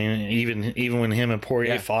blanked. I mean, even when him and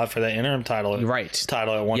Poirier fought for that interim title at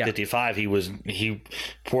 155,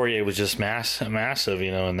 Poirier was just massive,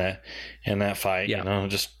 in that fight.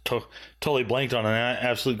 Just totally blanked on an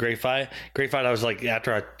absolute great fight. I was like,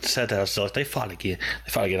 after I said that, I was like, they fought again.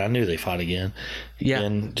 I knew they fought again. Yeah,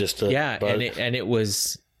 and just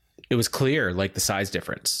it was clear, like the size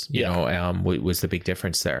difference, was the big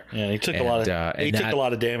difference there. Yeah, he took a lot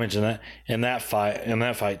of damage in that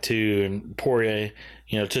fight too. And Poirier,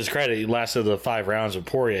 to his credit, he lasted the 5 rounds, but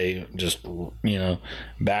Poirier just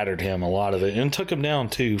battered him a lot of it and took him down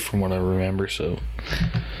too, from what I remember. So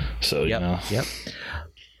Yep.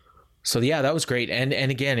 So yeah, that was great. And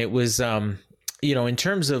again, it was in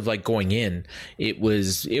terms of like going in, it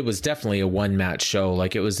was definitely a 1-match show.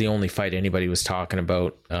 Like, it was the only fight anybody was talking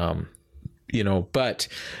about. But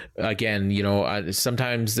again,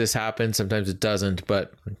 sometimes this happens, sometimes it doesn't,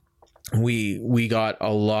 but we got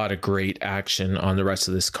a lot of great action on the rest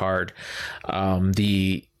of this card.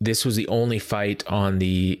 This was the only fight on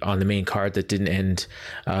the main card that didn't end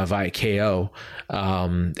via KO.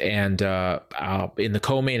 In the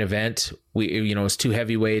co-main event, it's 2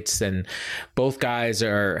 heavyweights, and both guys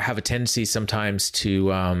have a tendency sometimes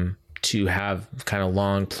to have kind of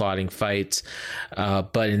long plodding fights.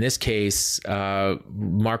 But in this case,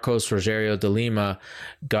 Marcos Rogerio de Lima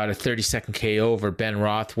got a 30-second KO over Ben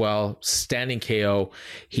Rothwell, standing KO.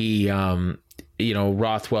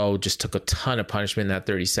 Rothwell just took a ton of punishment in that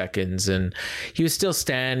 30 seconds, and he was still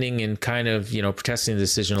standing and kind of, protesting the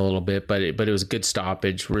decision a little bit, but it was a good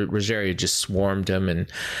stoppage. Rogerio just swarmed him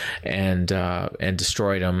and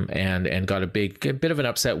destroyed him and got a bit of an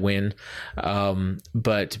upset win.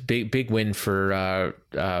 But big win for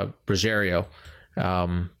Rogerio.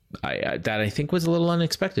 That I think was a little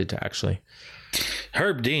unexpected, actually.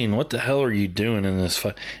 Herb Dean, what the hell are you doing in this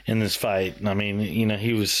fight? I mean,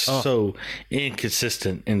 he was so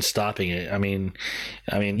inconsistent in stopping it. I mean,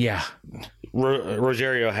 yeah.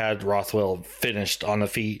 Rogerio had Rothwell finished on the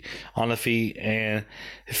feet,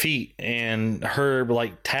 and Herb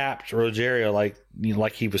tapped Rogerio like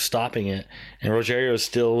he was stopping it, and Rogerio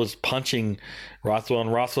still was punching Rothwell,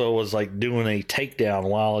 and Rothwell was doing a takedown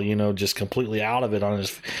while just completely out of it on his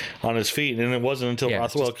feet. And it wasn't until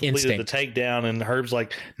Rothwell completed the takedown, and Herb's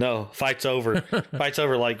like, "No, fight's over, fight's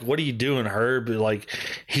over." What are you doing, Herb?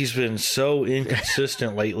 He's been so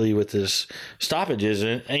inconsistent lately with his stoppages,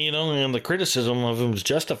 and and the criticism of him is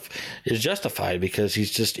justified because he's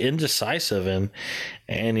just indecisive, and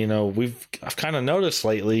I've kind of noticed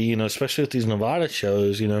lately, especially with these Nevada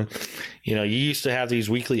shows, you used to have these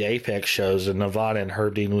weekly Apex shows, and Nevada and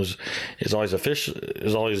Herb Dean has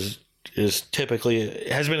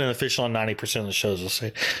been an official on 90% of the shows.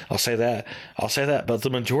 I'll say that. But the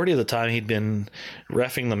majority of the time he'd been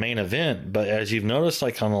reffing the main event. But as you've noticed,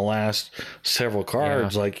 on the last several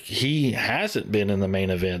cards, he hasn't been in the main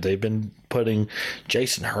event. They've been putting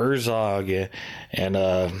Jason Herzog and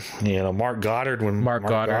Mark Goddard when Mark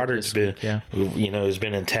Goddard's been has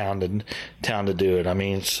been in town to do it.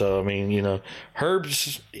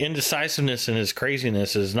 Herb's indecisiveness and his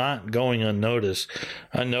craziness is not going unnoticed.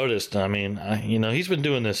 He's been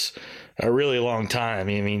doing this a really long time.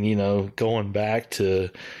 Going back to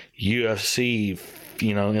UFC,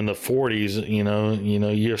 in the 40s,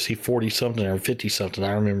 UFC 40 something or 50 something.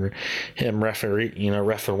 I remember him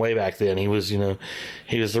reffing way back then. He was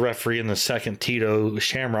the referee in the second Tito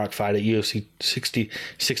Shamrock fight at UFC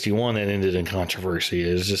 61 that ended in controversy.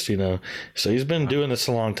 It's just, so he's been doing this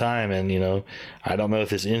a long time, and, I don't know if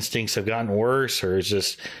his instincts have gotten worse or it's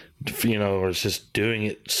just, or it's just doing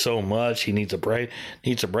it so much he needs a break,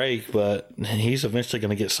 but he's eventually going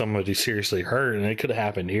to get somebody seriously hurt, and it could have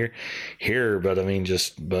happened here, but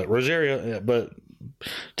Rogerio, but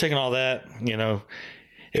taking all that,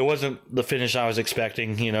 it wasn't the finish I was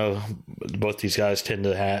expecting. Both these guys tend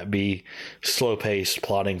to be slow-paced,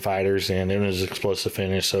 plodding fighters, and it was an explosive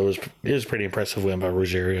finish, so it was a pretty impressive win by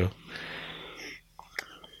Rogerio.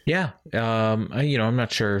 Yeah, I'm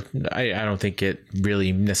not sure. I don't think it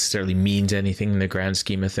really necessarily means anything in the grand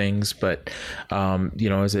scheme of things, but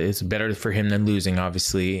it's better for him than losing,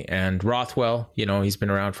 obviously. And Rothwell, he's been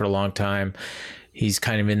around for a long time. He's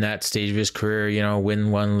kind of in that stage of his career, win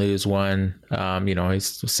one, lose one.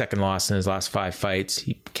 His second loss in his last 5 fights.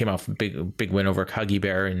 He came off a big win over Huggy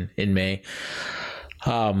Bear in May.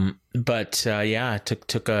 Took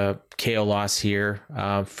a KO loss here.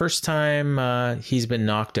 First time he's been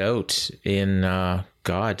knocked out in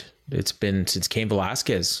it's been since Cain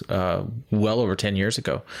Velasquez, well over 10 years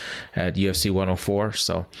ago at UFC 104.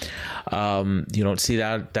 So you don't see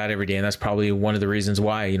that every day, and that's probably one of the reasons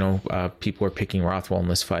why people are picking Rothwell in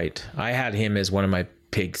this fight. I had him as one of my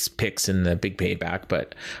picks in the big payback,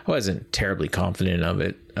 but I wasn't terribly confident of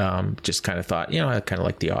it. Just kind of thought, I kind of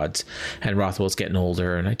like the odds, and Rothwell's getting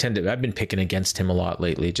older, and I've been picking against him a lot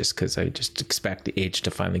lately just because I just expect the age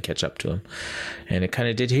to finally catch up to him, and it kind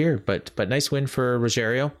of did here, but nice win for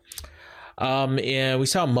Rogerio. And we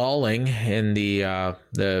saw mauling in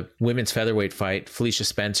the women's featherweight fight, Felicia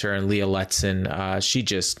Spencer and Leah Letson. She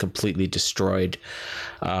just completely destroyed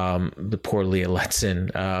the poor Leah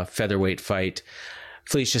Letson featherweight fight.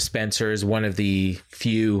 Felicia Spencer is one of the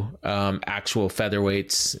few actual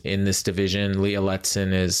featherweights in this division. Leah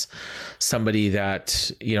Letson is somebody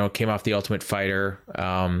that, came off The Ultimate Fighter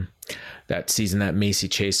that season that Macy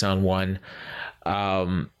Chiasson won,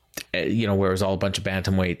 where it was all a bunch of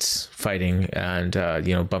bantamweights fighting, and,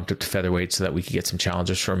 bumped up to featherweight so that we could get some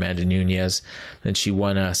challengers for Amanda Nunes. Then she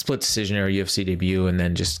won a split decision in her UFC debut, and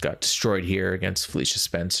then just got destroyed here against Felicia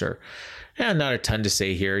Spencer. Yeah, not a ton to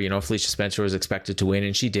say here. Felicia Spencer was expected to win,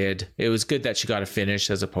 and she did. It was good that she got a finish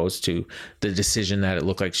as opposed to the decision that it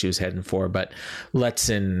looked like she was heading for. But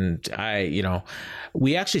Letson,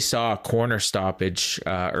 we actually saw a corner stoppage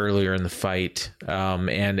earlier in the fight,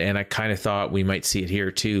 and I kind of thought we might see it here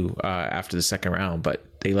too after the second round, but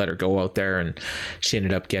they let her go out there, and she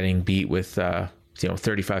ended up getting beat with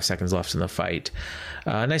 35 seconds left in the fight.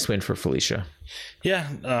 Nice win for Felicia. Yeah,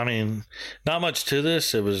 not much to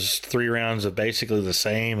this. It was 3 rounds of basically the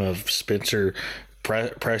same, of Spencer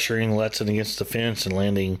pressuring Letson against the fence and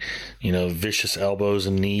landing, vicious elbows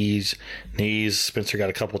and knees. Spencer got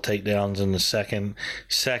a couple takedowns in the second,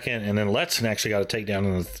 and then Letson actually got a takedown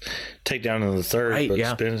in the third.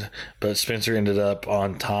 Right, but Spencer ended up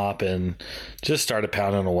on top and just started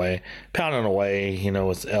pounding away,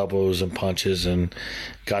 with elbows and punches, and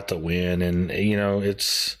got the win. And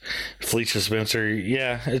it's Felicia Spencer.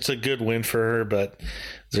 Yeah, it's a good win for her, but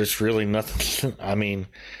there's really nothing. I mean,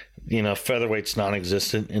 featherweight's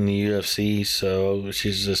non-existent in the UFC, so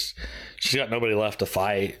she's got nobody left to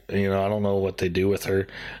fight. I don't know what they do with her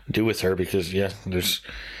because the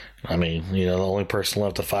only person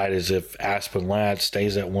left to fight is if Aspen Ladd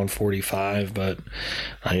stays at 145, but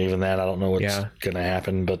even that, I don't know what's going to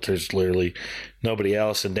happen, but there's literally nobody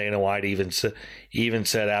else. And Dana White even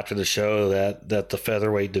said after the show that the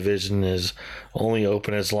featherweight division is only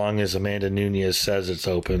open as long as Amanda Nunes says it's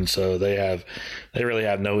open. So they really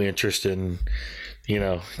have no interest in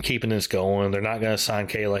keeping this going. They're not going to sign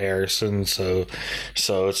Kayla Harrison. So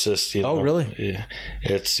it's just, oh, really? Yeah,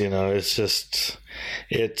 it's, it's just,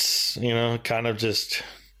 it's, kind of just,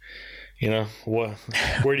 where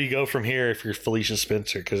do you go from here if you're Felicia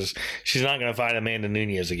Spencer? Because she's not going to fight Amanda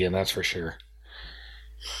Nunes again. That's for sure.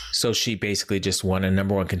 So she basically just won a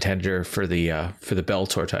number one contender for the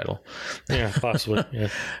Bellator title. Yeah, possibly.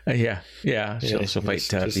 Yeah. She'll fight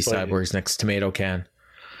these Cyborgs next tomato can.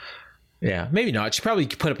 Yeah, maybe not. She probably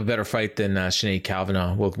put up a better fight than Sinead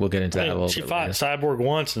Kavanagh. We'll get into that a little bit. She fought Cyborg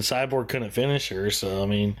once, and Cyborg couldn't finish her. So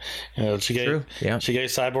she gave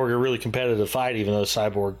Cyborg a really competitive fight, even though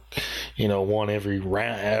Cyborg, won every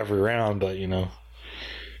round. But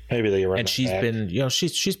maybe they run. And she's back. Been,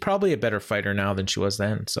 she's probably a better fighter now than she was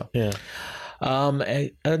then. So yeah.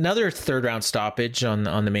 Another third round stoppage on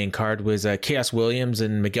the main card was Chaos Williams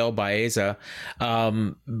and Miguel Baeza. A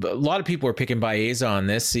lot of people were picking Baeza on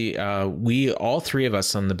this. We all three of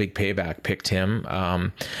us on the Big Payback picked him.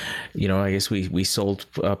 I guess we sold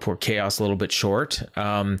poor Chaos a little bit short.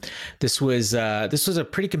 This was a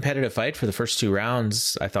pretty competitive fight for the first two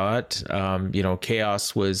rounds, I thought.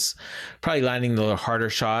 Chaos was probably landing the little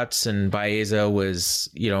shots, and Baeza was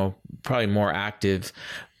probably more active.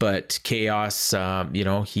 But Chaos, I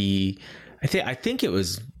think it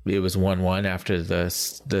was 1-1 after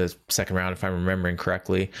the second round, if I'm remembering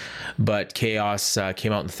correctly. But Chaos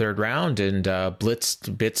came out in the third round and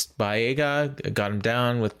blitzed Baeza, got him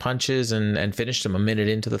down with punches and finished him a minute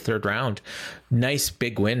into the third round. Nice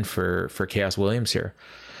big win for Chaos Williams here.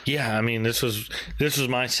 Yeah, I mean, this was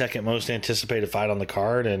my second most anticipated fight on the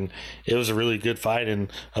card, and it was a really good fight.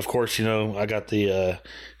 And of course, I got the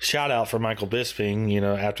shout out for Michael Bisping,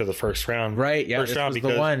 after the first round. Right. Yeah. First round was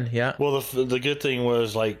because, the one. Yeah. Well, the good thing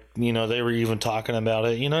was they were even talking about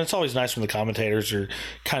it. It's always nice when the commentators are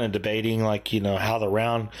kind of debating how the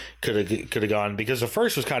round could have gone, because the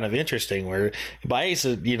first was kind of interesting where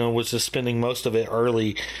Baeza, was just spending most of it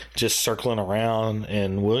early, just circling around,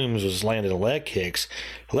 and Williams was landing leg kicks,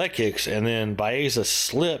 and then Baeza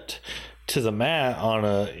slipped to the mat on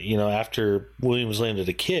after Williams landed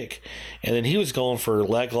a kick, and then he was going for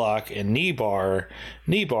leg lock and knee bars,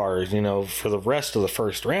 for the rest of the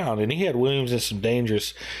first round, and he had Williams in some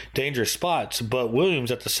dangerous spots, but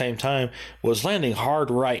Williams at the same time was landing hard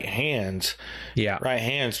right hands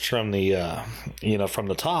from the from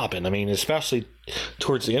the top, and I mean, especially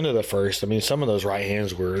towards the end of the first, I mean, some of those right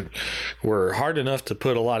hands were hard enough to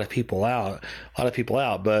put a lot of people out.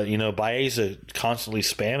 But Baeza constantly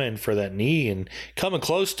spamming for that knee and coming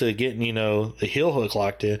close to getting the heel hook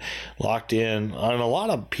locked in on a lot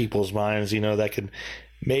of people's minds. That could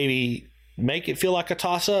maybe make it feel like a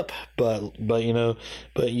toss up, but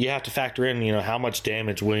you have to factor in how much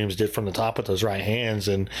damage Williams did from the top with those right hands,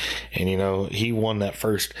 and he won that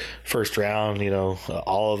first round.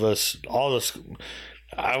 All of us.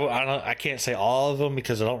 I can't say all of them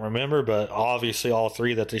because I don't remember, but obviously all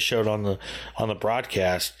three that they showed on the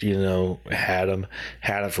broadcast, had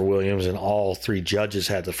it for Williams, and all three judges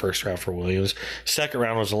had the first round for Williams. Second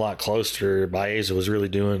round was a lot closer. Baeza was really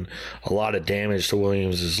doing a lot of damage to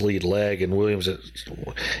Williams's lead leg, and Williams, at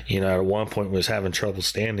one point was having trouble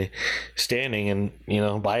standing, and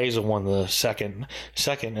Baeza won the second.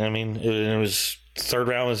 I mean, it was third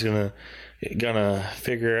round was gonna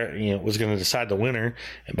figure was going to decide the winner,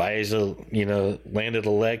 and Baeza landed a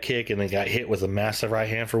leg kick and then got hit with a massive right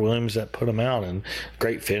hand for Williams that put him out, and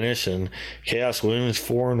great finish. And Chaos Williams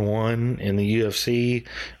 4-1 in the UFC,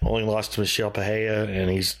 only lost to Michelle Pahea, and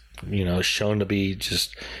he's shown to be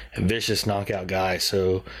just a vicious knockout guy,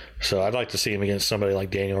 so I'd like to see him against somebody like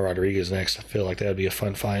Daniel Rodriguez next. I feel like that'd be a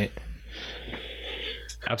fun fight.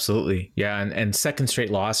 Absolutely. Yeah. And second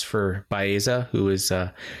straight loss for Baeza, who was,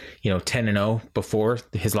 10-0 before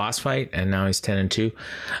his last fight. And now he's 10-2.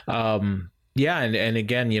 Yeah. And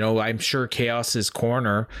again, I'm sure Chaos's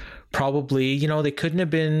corner probably, they couldn't have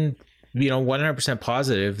been, 100%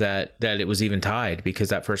 positive that it was even tied, because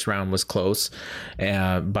that first round was close.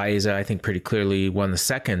 Baeza, I think, pretty clearly won the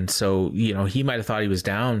second. So, he might have thought he was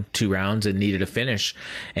down 2 rounds and needed a finish.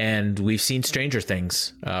 And we've seen stranger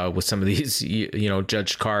things with some of these,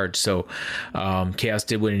 judged cards. So Chaos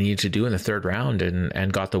did what he needed to do in the third round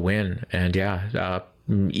and got the win. And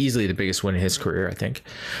easily the biggest win in his career, I think.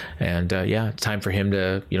 And time for him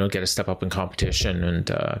to get a step up in competition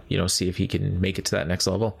and see if he can make it to that next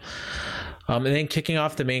level. And then kicking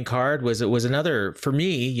off the main card was another, for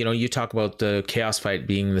me, you talk about the Chaos fight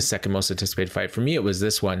being the second most anticipated fight. For me, it was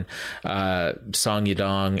this one, Song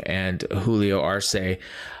Yadong and Julio Arce. So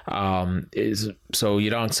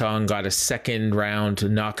Yadong Song got a second round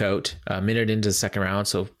knockout a minute into the second round.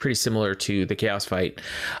 So pretty similar to the Chaos fight,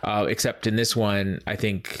 except in this one, I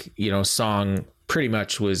think, Song pretty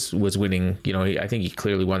much was winning. I think he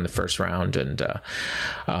clearly won the first round and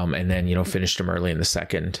then finished him early in the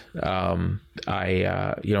second.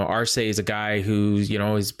 Arce is a guy who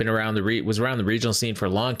has been around was around the regional scene for a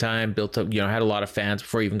long time, built up, had a lot of fans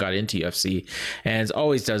before he even got into UFC, and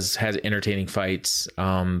always has entertaining fights.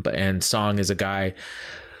 And Song is a guy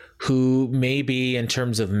who maybe in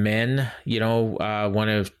terms of men, one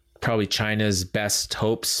of probably China's best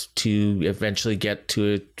hopes to eventually get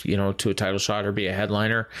to a title shot or be a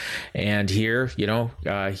headliner. And here, he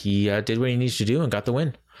did what he needs to do and got the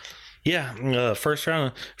win. Yeah. First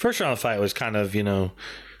round of the fight was kind of,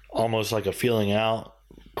 almost like a feeling out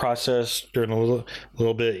process during a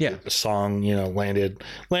little bit. Yeah. Song, landed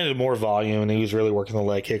more volume, and he was really working the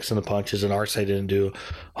leg kicks and the punches, and Arce didn't do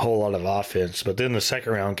a whole lot of offense. But then the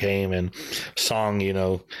second round came, and Song,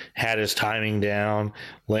 had his timing down,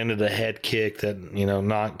 landed a head kick that,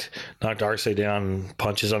 knocked Arce down,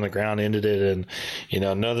 punches on the ground, ended it. And,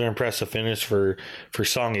 another impressive finish for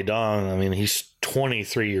Song Yadong. I mean, he's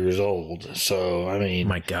 23 years old. So, I mean,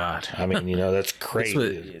 my God, that's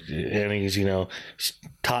crazy. And he's,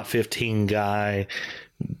 top 15 guy,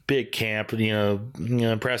 big camp,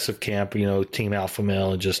 impressive camp, Team Alpha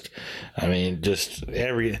Male. And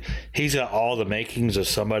he's got all the makings of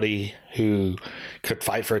somebody who could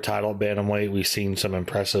fight for a title at bantamweight. We've seen some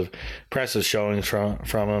impressive showings from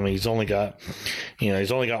him. He's only got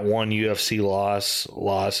one UFC loss,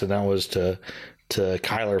 and that was to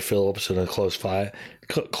Kyler Phillips in a close fight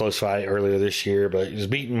earlier this year. But he's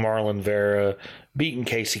beaten Marlon Vera, beaten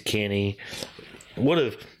Casey Kenny, would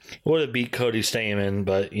have beat Cody Stamann,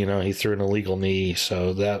 but he threw an illegal knee,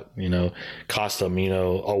 so that cost them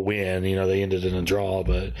a win. They ended in a draw,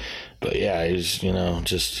 but yeah, he's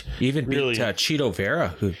just even really beat Cheeto Vera,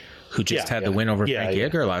 who just had the win over Frank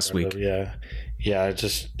Yeager last week. Yeah,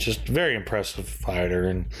 just very impressive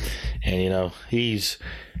fighter, and he's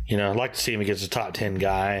I'd like to see him against a top 10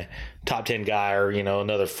 guy, or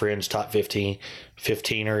another fringe top 15er.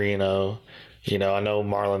 I know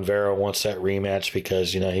Marlon Vera wants that rematch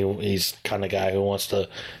because he's kind of guy who wants to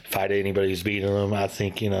fight anybody who's beating him. I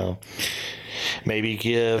think maybe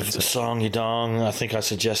give Song Yadong. I think I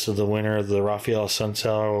suggested the winner of the Rafael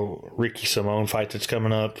Sunsao Ricky Simone fight that's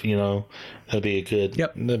coming up. That'd be a good.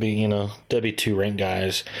 Yep. That'd be 2 ranked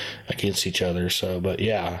guys against each other. So, but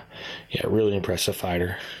yeah, really impressive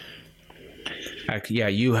fighter.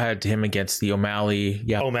 You had him against the O'Malley.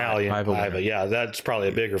 Yeah, O'Malley and Iva. Yeah, that's probably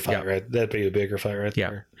a bigger fight, right? That'd be a bigger fight right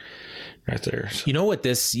there. Right there. So.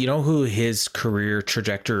 Who his career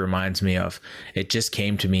trajectory reminds me of? It just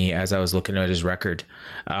came to me as I was looking at his record.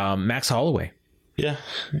 Max Holloway. Yeah.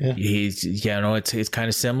 It's kind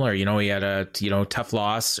of similar. He had a tough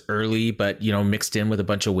loss early, but mixed in with a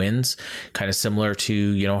bunch of wins, kind of similar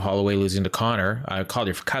to Holloway losing to Conor.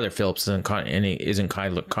 Kyler Phillips isn't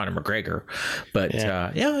Conor McGregor, but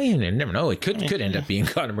you never know. It could end up being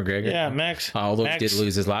Conor McGregor. Yeah, Max. Although he did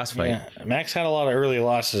lose his last fight. Yeah, Max had a lot of early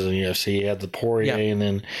losses in the UFC. He had the Poirier, and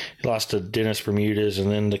then he lost to Dennis Bermudez,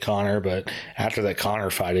 and then to Conor. But after that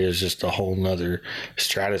Conor fight, it was just a whole nother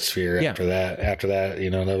stratosphere. After that,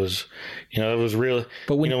 that was real.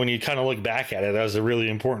 But when you kind of look back at it, that was a really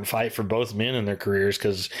important fight for both men in their careers,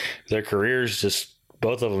 because their careers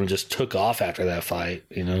both of them just took off after that fight.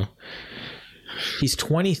 He's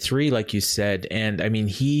 23, like you said, and I mean,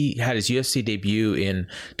 he had his UFC debut in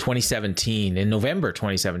 2017, in November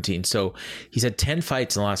 2017. So he's had 10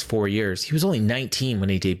 fights in the last 4 years. He was only 19 when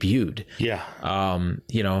he debuted. Yeah.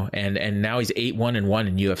 And now he's 8-1-1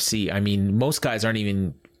 in UFC. I mean, most guys aren't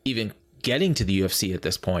even getting to the UFC at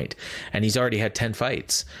this point, and he's already had 10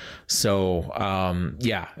 fights. So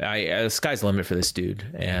the sky's the limit for this dude.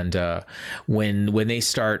 And when they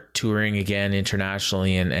start touring again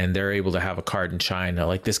internationally and they're able to have a card in China,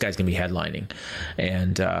 like, this guy's gonna be headlining,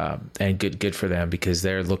 and good for them, because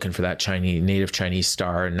they're looking for that native Chinese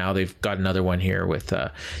star. And now they've got another one here with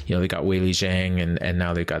they got Weili Zhang, and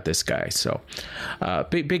now they've got this guy. So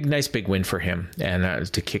nice big win for him,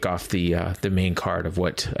 and to kick off the main card of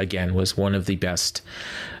what again was one of the best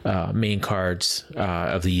main cards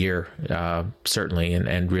of the year, certainly,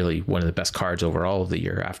 and really one of the best cards overall of the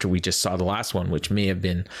year, after we just saw the last one, which may have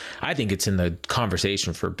been, I think it's in the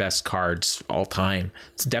conversation for best cards all time.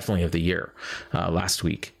 It's definitely of the year last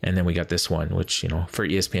week. And then we got this one, which, for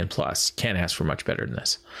ESPN Plus, can't ask for much better than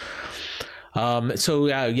this. Tell us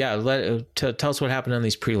what happened on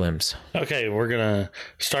these prelims. Okay, we're gonna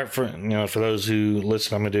start for those who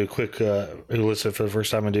listen. I'm gonna do a quick who listen for the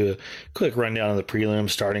first time. I'm gonna do a quick rundown of the prelims,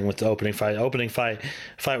 starting with the opening fight. Opening fight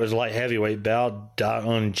was light heavyweight, Bao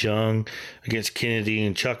Da-un Jung against Kennedy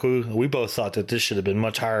and Chukwu. We both thought that this should have been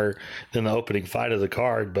much higher than the opening fight of the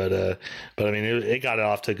card, but I mean, it got it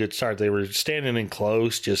off to a good start. They were standing in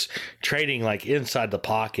close, just trading like inside the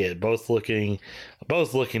pocket, both looking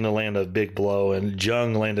to land a big blow, and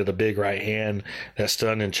Jung landed a big right hand that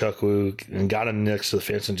stunned Chukwu and got him next to the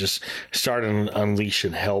fence and just started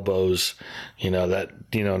unleashing elbows,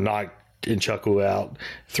 knocked Chukwu out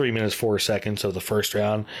 3 minutes 4 seconds of the first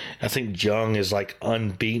round. I think Jung is like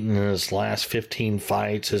unbeaten in his last 15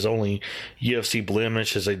 fights. His only UFC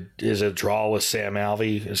blemish is a draw with Sam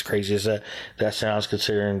Alvey. As crazy as that sounds,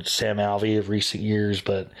 considering Sam Alvey of recent years,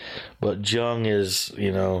 but Jung is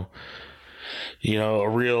a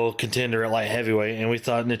real contender at light heavyweight, and we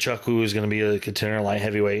thought Chukwu was going to be a contender at light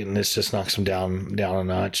heavyweight, and this just knocks him down a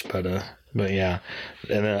notch. But yeah.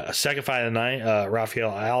 And then second fight of the night,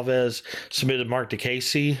 Rafael Alves submitted Mark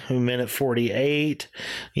DeCasey, minute 48.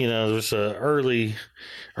 There was a early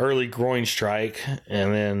groin strike,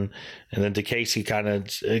 and then DeCasey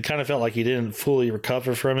kind of felt like he didn't fully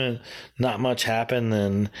recover from it. Not much happened.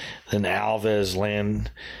 Then Alves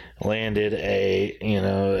landed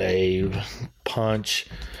a punch.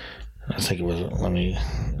 I think it was, let me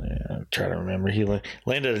try to remember. He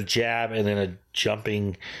landed a jab and then a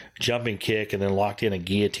jumping kick, and then locked in a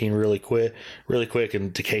guillotine really quick,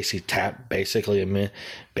 and DeCasey tapped basically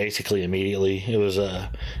immediately. It was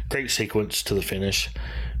a great sequence to the finish.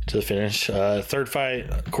 Third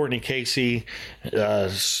fight, Courtney Casey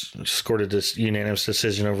scored a unanimous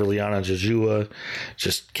decision over Liana Jojua.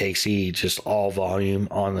 Just Casey, just all volume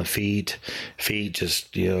on the feet.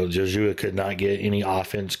 Just, Jojua could not get any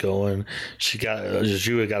offense going.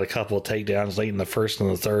 Jojua got a couple of takedowns late in the first and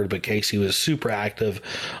the third, but Casey was super active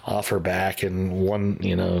off her back, and won,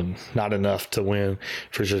 not enough to win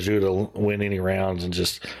for Jojua to win any rounds, and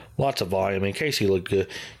just lots of volume. And Casey looked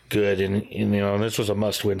good, and this was a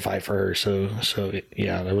must-win fight for her. So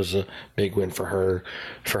yeah, that was a big win for her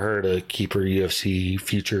to keep her UFC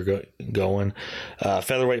future going.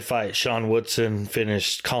 Featherweight fight, Sean Woodson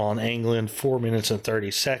finished Colin Anglin 4 minutes and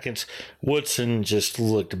 30 seconds. Woodson just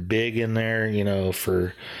looked big in there,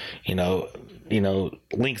 for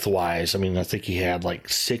lengthwise. I mean, I think he had like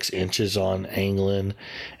 6 inches on Anglin,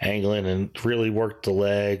 and really worked the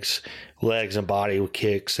legs and body with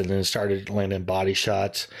kicks, and then started landing body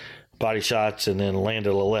shots, and then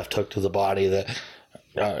landed a left hook to the body that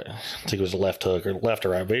I think it was a left hook or left or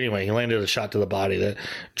right. But anyway, he landed a shot to the body that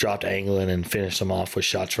dropped Anglin and finished him off with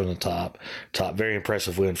shots from the top. Very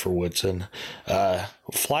impressive win for Woodson. Women's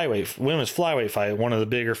flyweight fight, one of the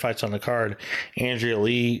bigger fights on the card. Andrea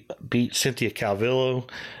Lee beat Cynthia Calvillo.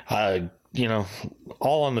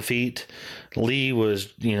 All on the feet. Lee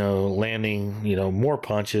was, landing, more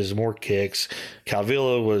punches, more kicks.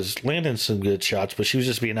 Calvillo was landing some good shots, but she was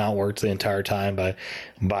just being outworked the entire time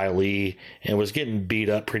by Lee, and was getting beat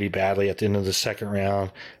up pretty badly at the end of the second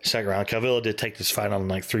round. Calvillo did take this fight on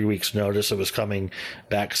like 3 weeks' notice. It was coming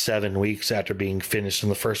back 7 weeks after being finished in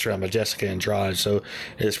the first round by Jessica Andrade. So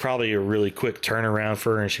it's probably a really quick turnaround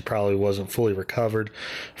for her, and she probably wasn't fully recovered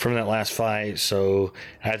from that last fight. So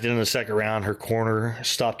at the end of the second round, her corner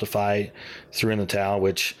stopped the fight, threw in the towel,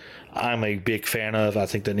 which I'm a big fan of. I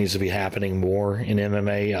think that needs to be happening more in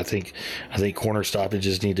MMA. I think corner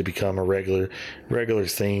stoppages need to become a regular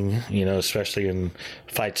thing, especially in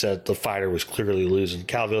fights that the fighter was clearly losing.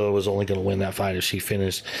 Calvillo was only going to win that fight if she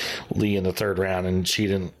finished Lee in the third round, and she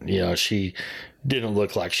didn't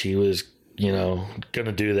look like she was going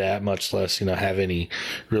to do that, much less, have any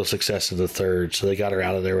real success in the third. So they got her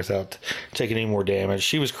out of there without taking any more damage.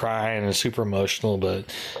 She was crying and super emotional, but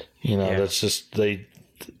that's just the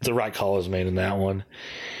right call was made in that one.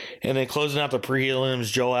 And then closing out the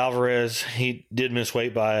prelims, Joel Alvarez, he did miss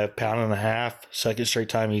weight by 1.5 pounds. Second straight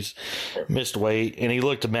time he's missed weight. And he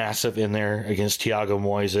looked massive in there against Thiago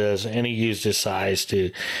Moises. And he used his size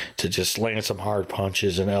to just land some hard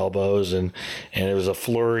punches and elbows. And it was a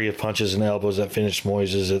flurry of punches and elbows that finished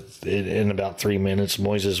Moises in about 3 minutes.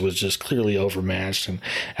 Moises was just clearly overmatched. And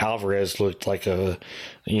Alvarez looked like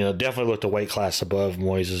definitely looked a weight class above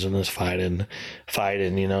Moises in this fight. And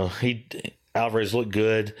Alvarez looked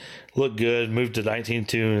good, moved to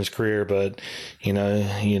 19-2 in his career, but,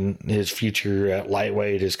 his future at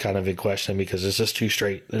lightweight is kind of in question because it's just 2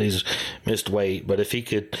 straight that he's missed weight. But if he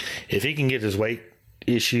can get his weight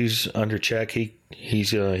issues under check,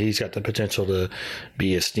 he's got the potential to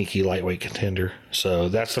be a sneaky lightweight contender. So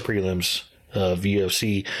that's the prelims of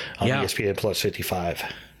UFC on ESPN Plus 55.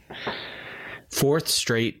 4th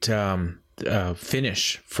straight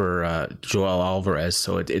finish for Joel Alvarez,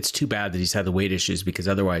 so it's too bad that he's had the weight issues, because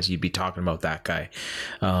otherwise you'd be talking about that guy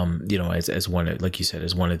as one, like you said,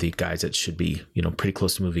 as one of the guys that should be pretty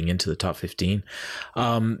close to moving into the top 15.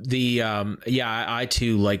 I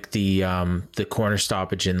too like the corner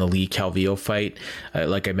stoppage in the Lee Calvillo fight.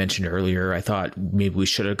 Like I mentioned earlier, I thought maybe we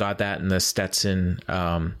should have got that in the Stetson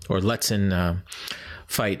or Letson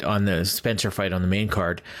fight on the Spencer fight on the main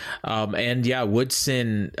card.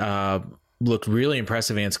 Woodson looked really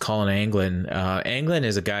impressive against Colin Anglin. Anglin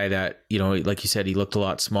is a guy that, like you said, he looked a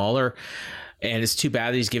lot smaller, and it's too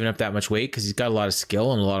bad that he's given up that much weight because he's got a lot of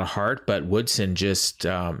skill and a lot of heart. But Woodson just,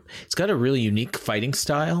 he's got a really unique fighting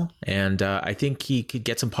style, and I think he could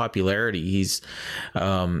get some popularity. He's got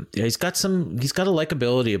a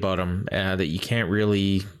likability about him that you can't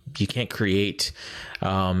create.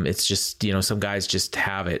 It's just, some guys just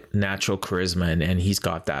have it, natural charisma, and he's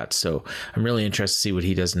got that. So I'm really interested to see what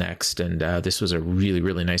he does next. And this was a really,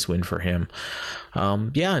 really nice win for him.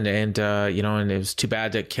 And it was too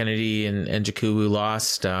bad that Kennedy and Jakubu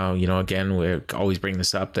lost. Again, we always bring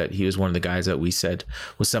this up, that he was one of the guys that we said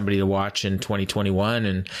was somebody to watch in 2021,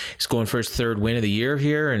 and he's going for his 3rd win of the year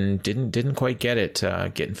here and didn't quite get it,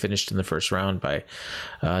 getting finished in the first round by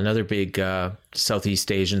another big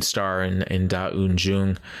Southeast Asian star in Da Un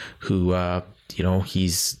Jung, who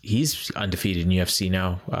he's undefeated in UFC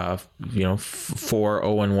now,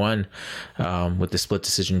 4-0-1 with the split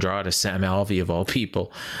decision draw to Sam Alvey of all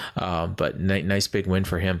people, but nice big win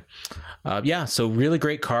for him. So really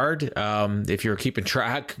great card. If you're keeping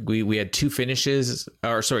track, we had 2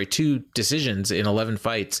 decisions in 11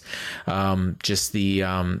 fights. Just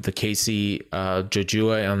the Casey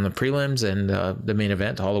Jojua on the prelims, and the main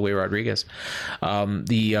event, Holloway Rodriguez.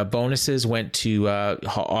 The bonuses went to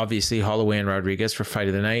obviously Holloway and Rodriguez for fight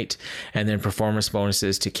of the night, and then performance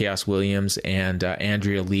bonuses to Chaos Williams and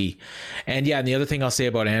Andrea Lee. And the other thing I'll say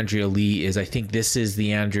about Andrea Lee is I think this is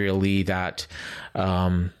the Andrea Lee that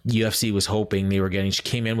UFC was hoping they were getting. She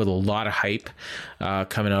came in with a lot of hype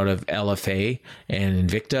coming out of LFA and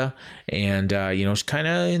Invicta, and she's kind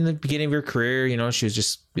of in the beginning of her career. She was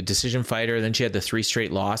just a decision fighter. Then she had the 3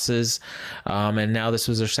 straight losses, and now this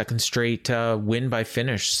was her 2nd straight win by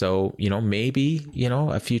finish. So maybe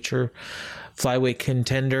a future flyweight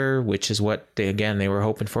contender, which is what they were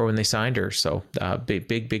hoping for when they signed her. So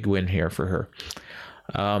big win here for her.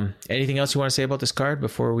 Anything else you want to say about this card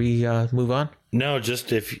before we move on? No,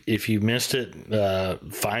 just if you missed it,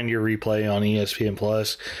 find your replay on ESPN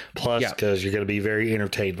Plus, because you're going to be very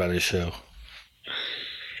entertained by this show.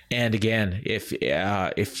 And again, if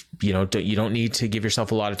you don't need to give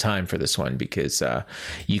yourself a lot of time for this one, because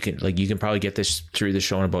you can probably get this through the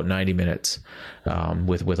show in about 90 minutes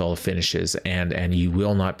with all the finishes, and you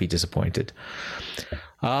will not be disappointed.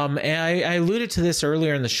 And I alluded to this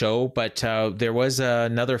earlier in the show, but there was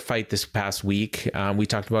another fight this past week. We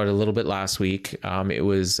talked about it a little bit last week. It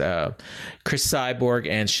was Chris Cyborg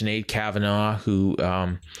and Sinead Kavanagh, who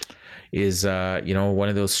is one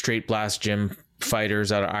of those straight blast gym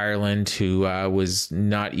fighters out of Ireland, who was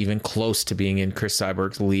not even close to being in Chris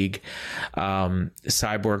Cyborg's league.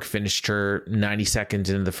 Cyborg finished her 90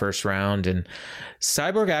 seconds into the first round, and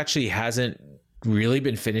Cyborg actually hasn't really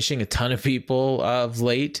been finishing a ton of people of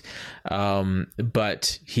late,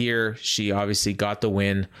 but here she obviously got the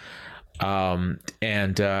win, and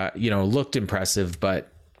looked impressive.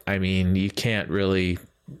 But I mean, you can't really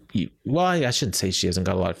I shouldn't say she hasn't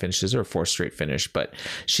got a lot of finishes, or a 4th straight finish, but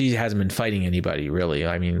she hasn't been fighting anybody really.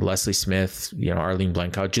 I mean, Leslie Smith, Arlene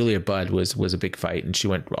Blancow, Julia Budd was a big fight, and she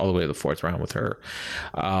went all the way to the 4th round with her.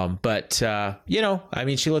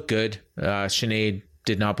 She looked good. Sinead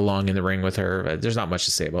did not belong in the ring with her. There's not much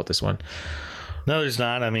to say about this one. No, there's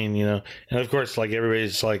not. I mean, and of course, like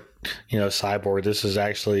everybody's like Cyborg. This is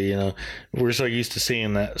actually, we're so used to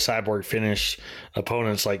seeing that Cyborg finish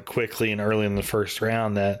opponents like quickly and early in the first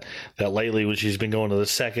round that lately when she's been going to the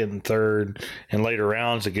second and third and later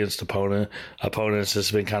rounds against opponents,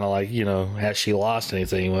 it's been kind of like, has she lost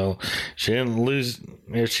anything? Well, she didn't lose.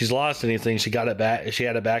 If she's lost anything, she got it back. She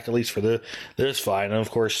had it back at least for this fight. And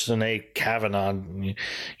of course, Sinead Kavanaugh,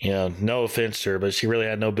 no offense to her, but she really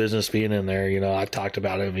had no business being in there. I talked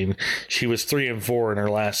about it. I mean, she was 3-4 in her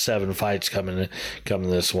last 7 fights coming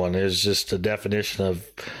this one. It's just a definition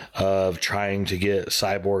of trying to get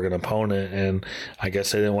Cyborg an opponent, and I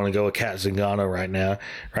guess they didn't want to go with Kat Zingano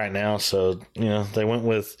right now. So they went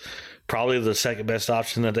with probably the second best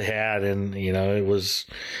option that they had, and it was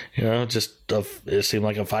it seemed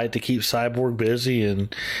like a fight to keep Cyborg busy,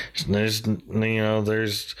 and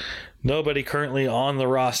there's nobody currently on the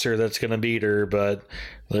roster that's going to beat her, but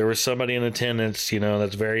there was somebody in attendance,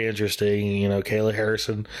 that's very interesting. Kayla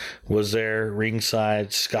Harrison was there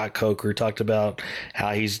ringside. Scott Coker talked about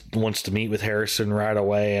how he wants to meet with Harrison right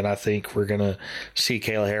away, and I think we're going to see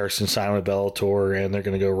Kayla Harrison sign with Bellator, and they're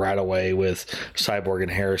going to go right away with Cyborg and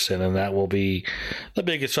Harrison, and that will be the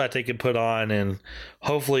biggest fight they can put on, and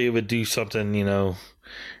hopefully it would do something,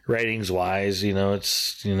 ratings-wise.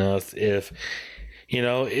 If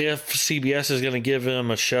CBS is going to give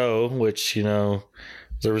him a show, which,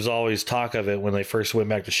 there was always talk of it when they first went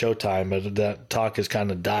back to Showtime, but that talk has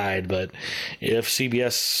kind of died. But if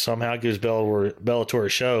CBS somehow gives Bellator a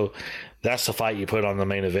show, that's the fight you put on the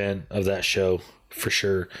main event of that show for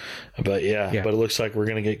sure. But yeah. But it looks like we're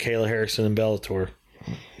going to get Kayla Harrison and Bellator.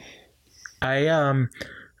 I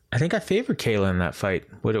think I favor Kayla in that fight.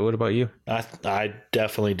 What about you? I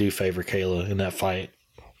definitely do favor Kayla in that fight.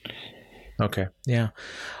 Okay. Yeah.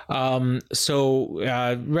 So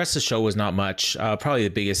rest of the show was not much. Probably the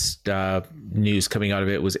biggest news coming out of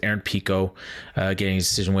it was Aaron Pico getting his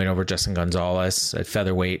decision win over Justin Gonzalez at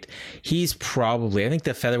featherweight. He's probably, I think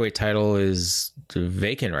the featherweight title is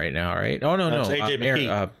vacant right now, right? Oh, no. AJ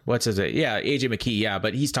McKee. What's his name? Yeah, AJ McKee. Yeah,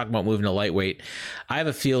 but he's talking about moving to lightweight. I have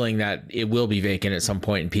a feeling that it will be vacant at some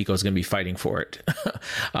point, and Pico's going to be fighting for it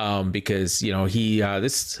because he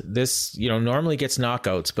this normally gets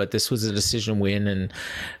knockouts, but this was a decision win and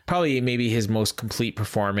probably maybe his most complete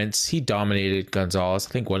performance. He dominated Gonzalez. I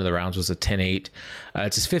think one of the rounds was a 10-8.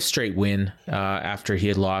 It's his 5th straight win after he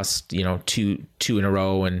had lost two in a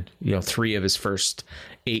row and 3 of his first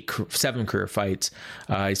 7 career fights.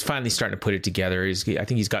 He's finally starting to put it together. I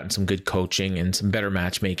think he's gotten some good coaching and some better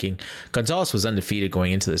matchmaking. Gonzalez was undefeated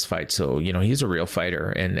going into this fight, so he's a real fighter,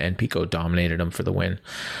 and Pico dominated him for the win.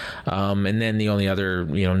 And then the only other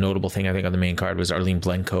notable thing I think on the main card was Arlene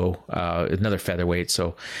Blenko, another featherweight.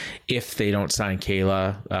 So if they don't sign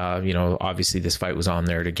Kayla, obviously this fight was on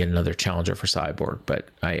there to get another challenger for Cyborg, but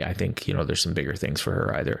I think there's some bigger things for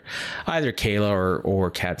her. Either Kayla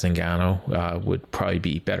or Kat Zingano would probably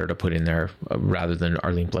be better to put in there rather than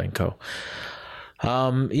Arlene Blenko.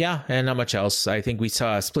 And not much else. I think we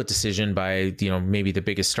saw a split decision by maybe the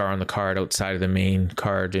biggest star on the card outside of the main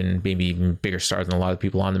card, and maybe even bigger star than a lot of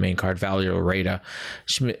people on the main card, Valerie Oreda.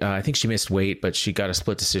 I think she missed weight, but she got a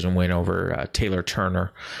split decision win over Taylor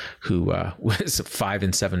Turner, who was a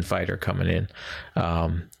 5-7 fighter coming in.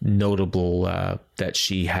 Notable that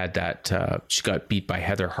she had that she got beat by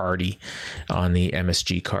Heather Hardy on the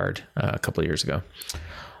MSG card a couple of years ago.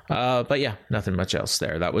 But yeah, nothing much else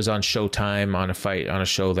there. That was on Showtime on a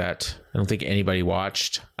show that I don't think anybody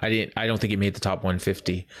watched. I don't think it made the top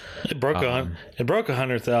 150. It broke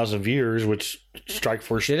 100,000 viewers, which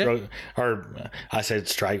Strikeforce broke, or I said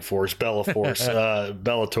Strikeforce,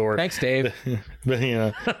 Bellator. Thanks, Dave. But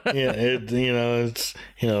it's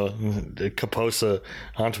Caposa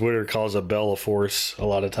on Twitter calls it Bellaforce a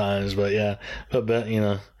lot of times, but yeah,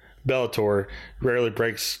 Bellator rarely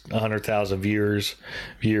breaks 100,000 viewers.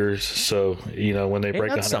 So when they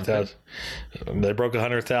break 100,000, they broke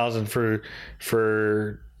 100,000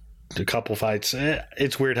 for a couple fights.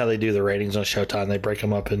 It's weird how they do the ratings on Showtime. They break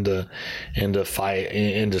them up into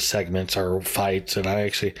segments or fights, and I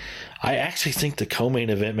actually think the co-main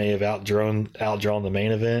event may have outdrawn the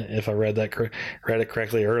main event. If I read it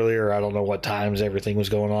correctly earlier, I don't know what times everything was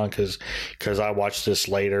going on because I watched this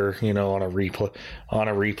later, on a replay, on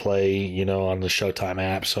the Showtime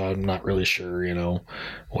app. So I'm not really sure,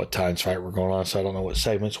 what times fight were going on. So I don't know what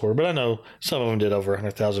segments were, but I know some of them did over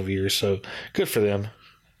 100,000 viewers. So good for them.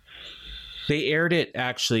 They aired it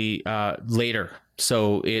actually later,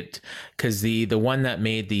 so because the one that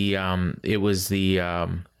made the it was the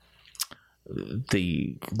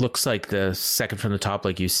looks like the second from the top,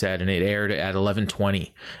 like you said, and it aired at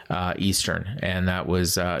 11:20 Eastern, and that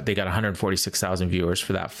was they got 146,000 viewers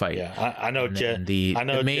for that fight. Yeah, I know Jed.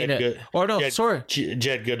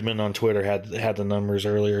 Jed Goodman on Twitter had the numbers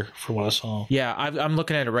earlier from what I saw. Yeah, I'm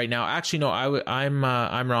looking at it right now. Actually, no,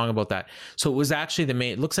 I'm wrong about that. So it was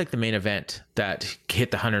actually it looks like the main event that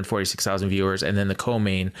hit the 146,000 viewers, and then the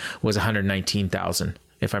co-main was 119,000.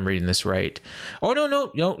 If I'm reading this right. Oh,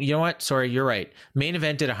 no. You know what? Sorry, you're right. Main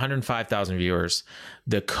event did 105,000 viewers.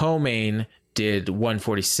 The co-main did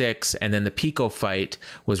 146, and then the Pico fight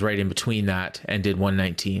was right in between that and did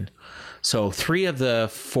 119. So 3 of the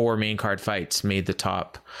 4 main card fights made the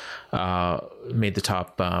top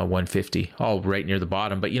 150, all right near the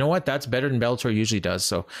bottom. But you know what? That's better than Bellator usually does.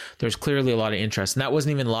 So there's clearly a lot of interest, and that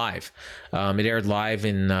wasn't even live. It aired live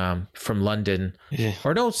in from London. Yeah.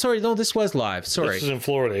 Or no, this was live. Sorry, this was in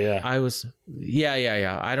Florida. Yeah, I was.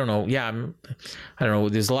 Yeah. I don't know. Yeah, I don't know.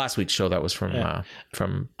 There's the last week's show that was from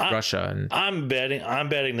Russia, and I'm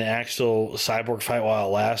betting the actual Cyborg fight while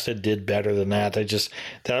it lasted did better than that.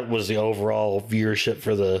 That was the overall viewership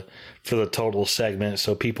for the total segment,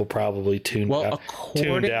 so people probably tuned out.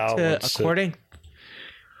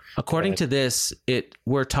 According to this,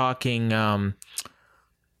 we're talking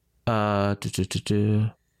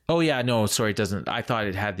Oh yeah, no, sorry, it doesn't. I thought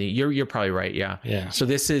it had the. You're probably right. Yeah. Yeah. So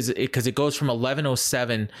this is because it goes from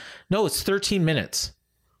 11:07. No, it's 13 minutes.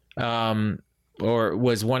 Or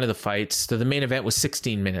was one of the fights. So the main event was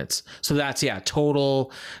 16 minutes. So that's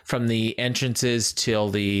total from the entrances till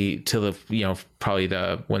the probably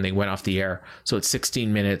when they went off the air. So it's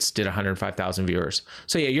 16 minutes, did 105,000 viewers.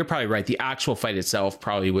 So yeah, you're probably right. The actual fight itself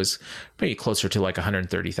probably was maybe closer to like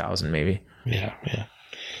 130,000 maybe. Yeah.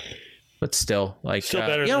 But still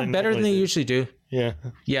better than they usually do.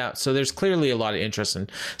 Yeah. So there's clearly a lot of interest in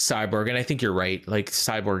Cyborg, and I think you're right. Like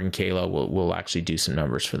Cyborg and Kayla will actually do some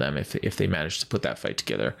numbers for them if they manage to put that fight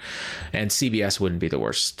together. And CBS wouldn't be the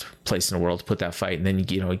worst place in the world to put that fight. And then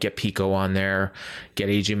get Pico on there, get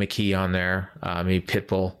AJ McKee on there, maybe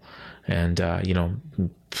Pitbull, and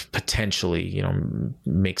potentially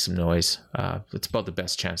make some noise. It's about the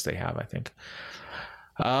best chance they have, I think.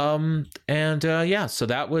 So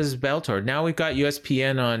that was Bellator. Now we've got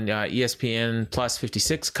USPN on ESPN Plus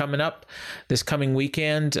 56 coming up this coming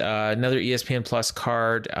weekend. Another ESPN Plus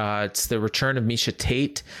card. It's the return of Miesha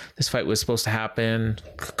Tate. This fight was supposed to happen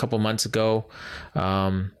a couple months ago.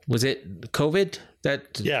 Was it COVID?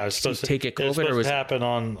 It was supposed to take it COVID, it was supposed to happen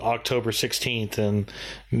on October 16th, and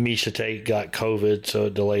Miesha Tate got COVID, so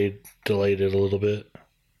it delayed it a little bit.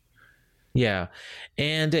 Yeah.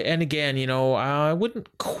 And again, I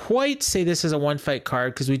wouldn't quite say this is a one fight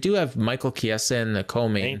card because we do have Michael Chiesa in the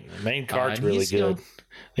co-main. Main card's really good.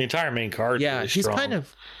 The entire main card. Yeah, really he's strong. kind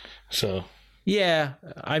of. So. Yeah,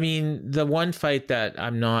 I mean the one fight that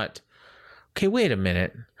I'm not. Okay, wait a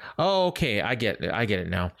minute. Oh, okay, I get it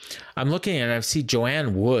now. I'm looking and I see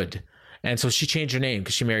Joanne Wood, and so she changed her name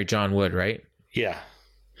because she married John Wood, right? Yeah.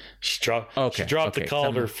 She dropped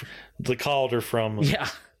the Calder from. Yeah.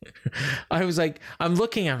 I was like, I'm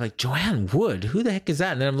like, Joanne Wood, who the heck is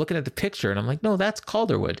that? And then I'm looking at the picture and I'm like, no, that's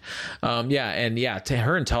Calderwood. To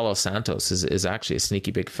her and Talo Santos is actually a sneaky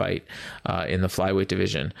big fight in the flyweight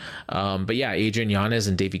division. Adrian Yanez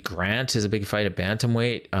and Davey Grant is a big fight at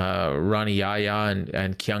bantamweight. Ronnie Yaya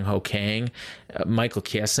and Kyung Ho Kang, Michael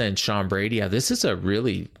Chiesa and Sean Brady. Yeah, this is a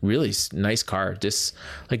really, really nice card. This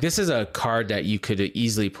is a card that you could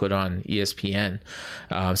easily put on ESPN,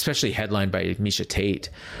 especially headlined by Miesha Tate.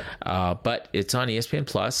 But it's on ESPN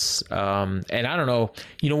Plus. And I don't know,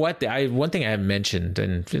 you know what? One thing I haven't mentioned,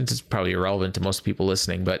 and it's probably irrelevant to most people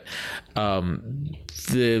listening, but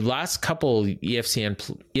the last couple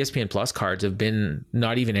ESPN Plus cards have been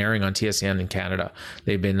not even airing on TSN in Canada.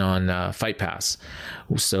 They've been on Fight Pass.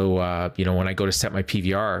 So, when I go to set my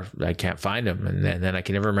PVR, I can't find them. And then I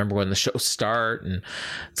can never remember when the shows start. And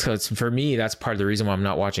so for me, that's part of the reason why I'm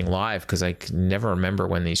not watching live, because I can never remember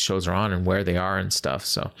when these shows are on and where they are and stuff.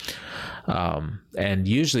 So, and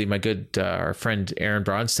usually my good our friend Aaron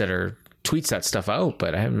Bronstetter tweets that stuff out,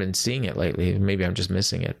 but I haven't been seeing it lately. Maybe I'm just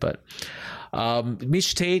missing it. But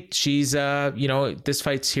Miesha Tate, she's this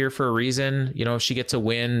fight's here for a reason. If she gets a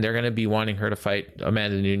win, they're going to be wanting her to fight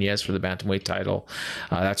Amanda Nunes for the bantamweight title.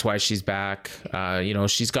 That's why she's back.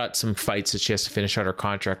 She's got some fights that she has to finish out her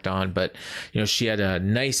contract on, but she had a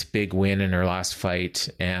nice big win in her last fight.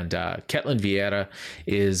 And Ketlin Vieira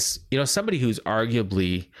is somebody who's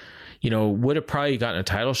arguably would have probably gotten a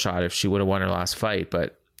title shot if she would have won her last fight,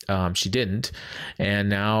 but She didn't, and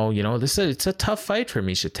now it's a tough fight for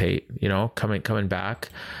Miesha Tate. Coming back.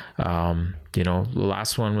 The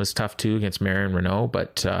last one was tough too against Marion Renault,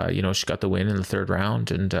 but she got the win in the third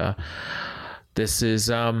round, and this is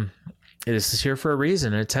here for a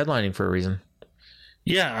reason, and it's headlining for a reason.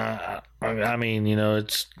 Yeah, I mean,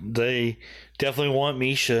 they definitely want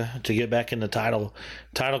Miesha to get back in the title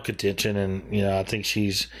contention, and I think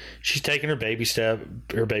she's taking her baby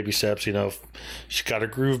steps. She's got her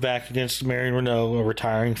groove back against Marion Renault, a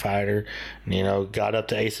retiring fighter. Got up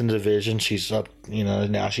to 8th in the division. She's up.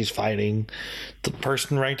 Now she's fighting the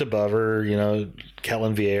person ranked above her.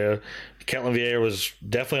 Ketlin Vieira. Ketlin Vieira was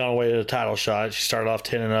definitely on the way to the title shot. She started off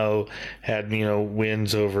 10-0, had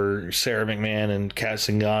wins over Sarah McMahon and Kat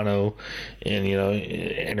Zingano, and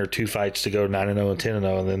in her 2 fights to go 9-0 and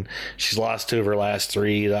 10-0, and then she's lost 2 of her last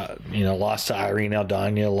 3. Lost to Irene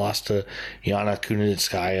Aldana, lost to Yana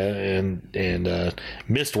Kunitskaya, and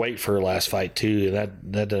missed weight for her last fight too.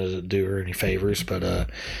 That doesn't do her any favors, but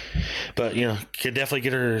could definitely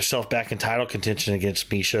get herself back in title contention against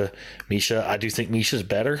Miesha. I do think Miesha's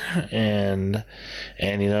better, and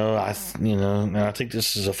I think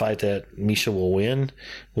this is a fight that Miesha will win,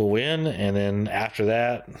 and then after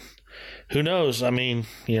that, who knows? I mean,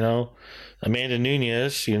 Amanda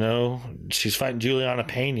Nunes, she's fighting Juliana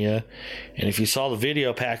Pena, and if you saw the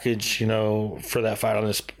video package, for that fight on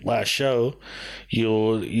this last show,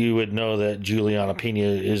 you would know that Juliana Pena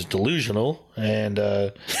is delusional, and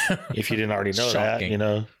if you didn't already know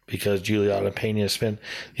that, because Juliana Pena spent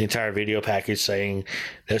the entire video package saying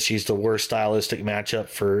that she's the worst stylistic matchup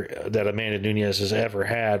that Amanda Nunes has ever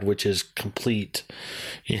had, which is complete,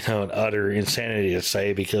 and utter insanity to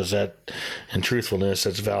say, because that, in truthfulness,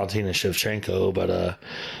 that's Valentina Shevchenko. But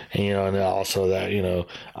and also that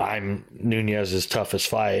I'm Nunes's toughest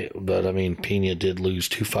fight, but I mean Pena did lose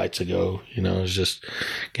 2 fights ago. It's just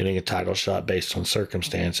getting a title shot based on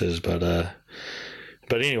circumstances, But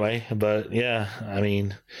anyway, yeah, I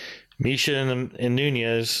mean, Miesha and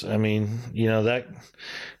Nunes, I mean,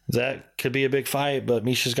 that could be a big fight, but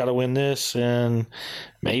Misha's got to win this, and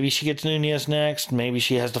maybe she gets Nunes next. Maybe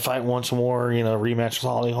she has to fight once more, rematch with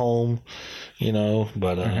Holly Holm,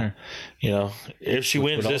 but, if she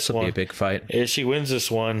wins this one, be a big fight. If she wins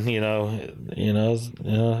this one,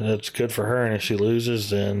 that's good for her. And if she loses,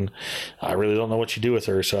 then I really don't know what you do with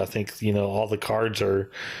her. So I think, all the cards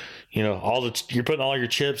are, you're putting all your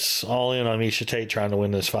chips all in on Miesha Tate trying to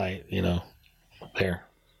win this fight, there.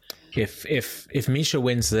 If Miesha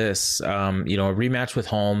wins this, a rematch with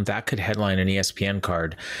Holm, that could headline an ESPN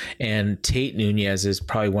card. And Tate Nunes is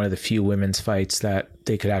probably one of the few women's fights that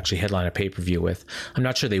they could actually headline a pay-per-view with. I'm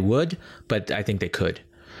not sure they would, but I think they could,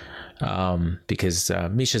 because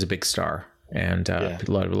Miesha's a big star. And a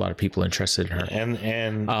lot of people interested in her, and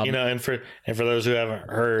for those who haven't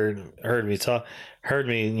heard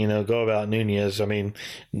me go about Nunes. I mean,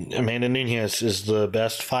 Amanda Nunes is the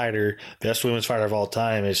best women's fighter of all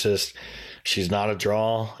time. It's just she's not a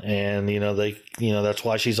draw, and that's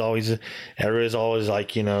why everybody's always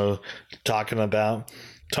like talking about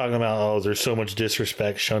there's so much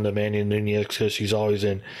disrespect shown to Amanda Nunes because she's always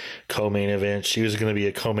in co-main events. She was going to be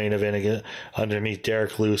a co-main event again underneath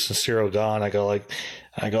Derek Lewis and Cyril Gahn. I go like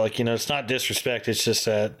it's not disrespect. It's just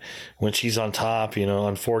that when she's on top,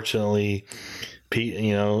 unfortunately,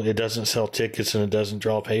 it doesn't sell tickets and it doesn't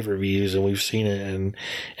draw pay-per-views, and we've seen it, and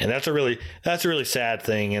that's a really sad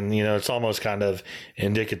thing, and it's almost kind of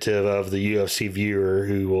indicative of the UFC viewer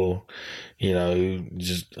who will. I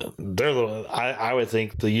would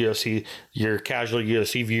think your casual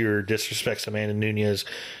UFC viewer disrespects Amanda Nunes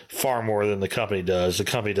far more than the company does. The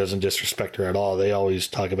company doesn't disrespect her at all. They always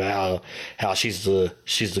talk about how she's the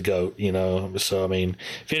GOAT, So I mean,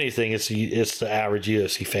 if anything, it's the average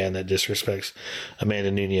UFC fan that disrespects Amanda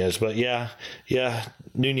Nunes. But yeah,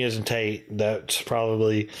 Nunes and Tate, that's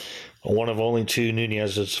probably one of only 2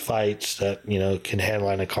 Nunes' fights that can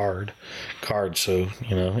headline a card. So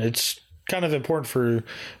it's kind of important for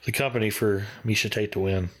the company for Miesha Tate to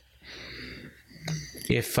win.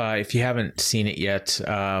 If you haven't seen it yet,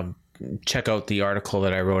 check out the article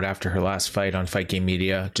that I wrote after her last fight on Fight Game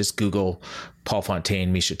Media. Just Google Paul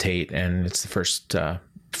Fontaine, Miesha Tate, and it's the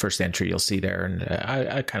first entry you'll see there. And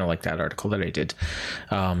I kind of like that article that I did.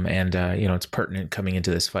 It's pertinent coming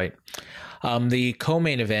into this fight. The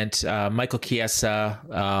co-main event, Michael Chiesa,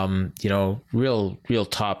 real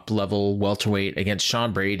top level welterweight against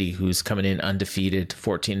Sean Brady, who's coming in undefeated,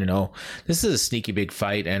 14-0. This is a sneaky big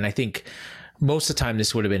fight, and I think most of the time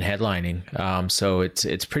this would have been headlining. So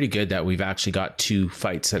it's pretty good that we've actually got 2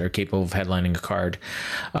 fights that are capable of headlining a card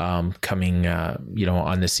coming,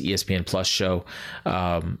 on this ESPN Plus show.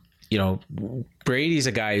 Brady's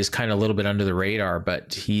a guy who's kind of a little bit under the radar,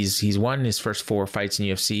 but he's won his first 4 fights in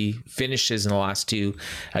UFC, finishes in the last 2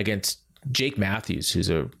 against Jake Matthews,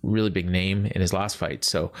 who's a really big name in his last fight.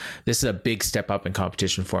 So this is a big step up in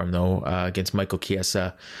competition for him, though, against Michael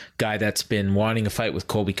Chiesa, guy that's been wanting a fight with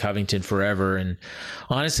Colby Covington forever. And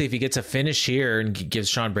honestly, if he gets a finish here and gives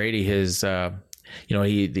Sean Brady his,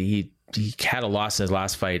 he had a loss in his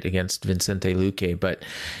last fight against Vicente Luque, but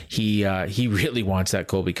he really wants that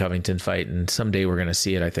Colby Covington fight, and someday we're going to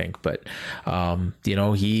see it, I think. But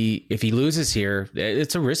if he loses here,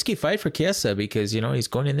 it's a risky fight for Chiesa because he's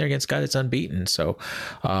going in there against a guy that's unbeaten. So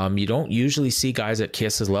you don't usually see guys at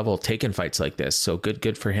Chiesa's level taking fights like this. So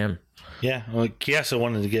good for him. Yeah, well, Chiesa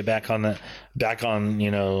wanted to get back on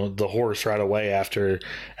the horse right away after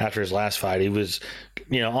his last fight. He was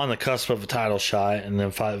on the cusp of a title shot, and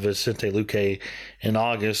then fought Vicente Luque in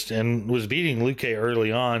August and was beating Luque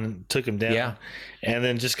early on, took him down, and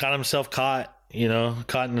then just got himself caught in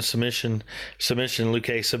the submission.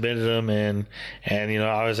 Luque submitted him, and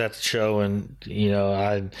I was at the show, and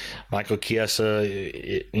Michael Chiesa,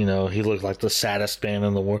 he looked like the saddest man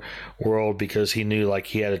in the world because he knew like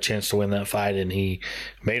he had a chance to win that fight, and he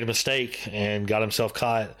made a mistake and got himself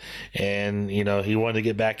caught, and he wanted to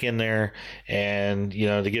get back in there, and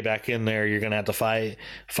to get back in there, you're gonna have to fight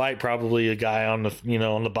probably a guy on the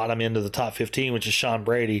on the bottom end of the top 15, which is Sean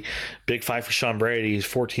Brady. Big fight for Sean Brady. He's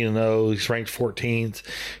 14-0. He's ranked 14th.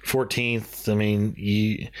 I mean,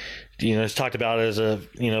 it's talked about as a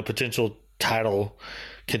potential title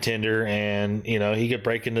contender, and he could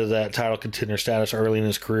break into that title contender status early in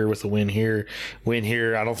his career with a win here.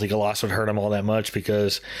 I don't think a loss would hurt him all that much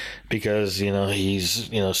because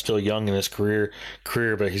he's still young in his career,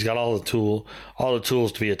 but he's got all the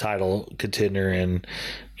tools to be a title contender, and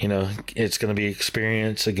it's going to be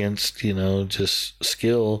experience against just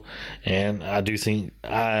skill. And I do think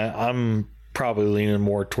I'm probably leaning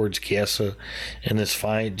more towards Chiesa in this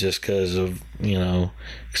fight just because of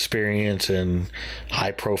experience and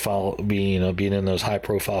high profile, being in those high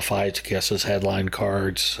profile fights. Chiesa's headline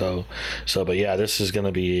cards, but yeah, this is going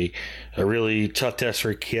to be a really tough test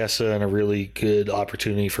for Chiesa and a really good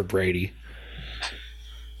opportunity for Brady.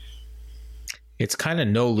 It's kind of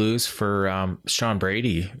no lose for Sean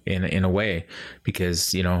Brady in a way,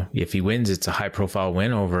 because if he wins, it's a high profile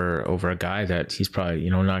win over a guy that he's probably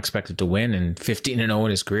not expected to win, and 15-0 in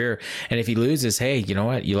his career. And if he loses, hey, you know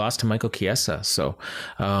what, you lost to Michael Chiesa. So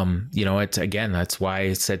it's, again, that's why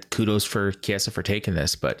I said kudos for Chiesa for taking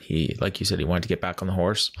this. But he, like you said, he wanted to get back on the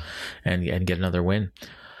horse and get another win.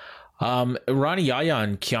 Ronnie Yaya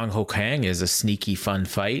and Kyung Ho Kang is a sneaky fun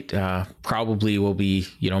fight. Probably will be,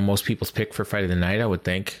 most people's pick for fight of the night, I would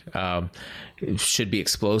think. It should be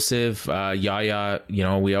explosive. Yaya,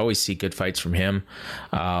 we always see good fights from him,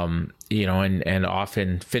 and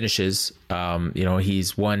often finishes.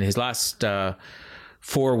 He's won his last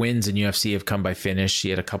 4 wins in UFC have come by finish. He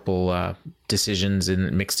had a couple decisions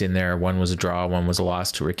mixed in there. One was a draw, one was a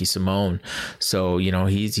loss to Ricky Simone. So,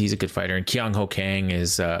 he's a good fighter. And Kyung Ho Kang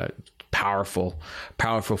is powerful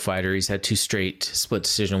fighter. He's had 2 straight split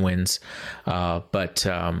decision wins. But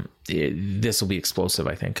this will be explosive,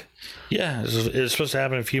 I think. Yeah, it was supposed to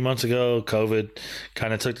happen a few months ago. COVID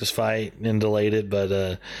kind of took this fight and delayed it, but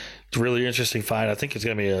it's a really interesting fight. I think it's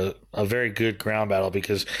going to be a very good ground battle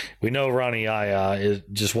because we know Ronnie Yaya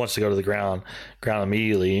just wants to go to the ground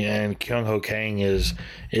immediately, and Kyung Ho Kang is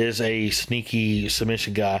a sneaky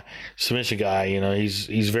submission guy.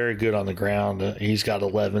 He's very good on the ground. He's got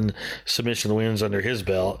 11 submission wins under his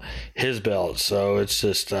belt. So it's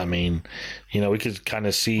just, we could kind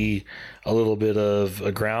of see a little bit of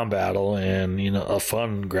a ground battle and a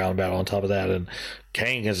fun ground battle on top of that. And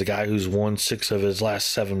Kang is a guy who's won 6 of his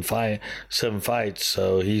last 7 fights,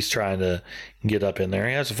 so he's trying to get up in there.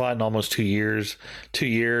 He hasn't fought in almost 2 years,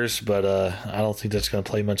 but I don't think that's going to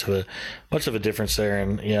play much of a difference there.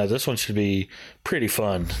 And yeah, this one should be pretty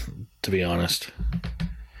fun, to be honest.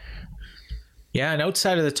 Yeah, and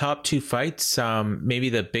outside of the top 2 fights, maybe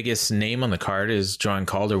the biggest name on the card is Joanne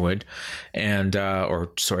Calderwood,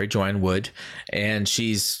 Joanne Wood, and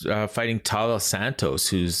she's fighting Tala Santos,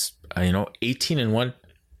 who's 18-1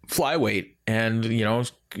 flyweight, and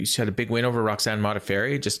she had a big win over Roxanne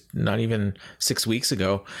Modafferi just not even 6 weeks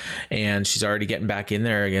ago, and she's already getting back in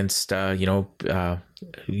there against Joanne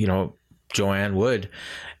Wood.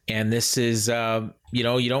 And this is, I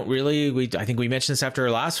think we mentioned this after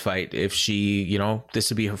her last fight. If she, this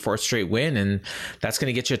would be her 4th straight win, and that's going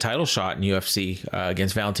to get you a title shot in UFC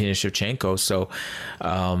against Valentina Shevchenko. So,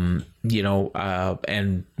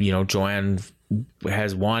 Joanne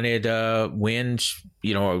has wanted a win.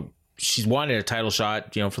 she's wanted a title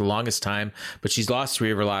shot, for the longest time, but she's lost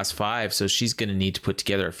 3 of her last 5. So she's going to need to put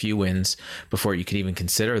together a few wins before you could even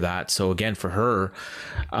consider that. So again, for her,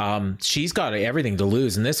 she's got everything to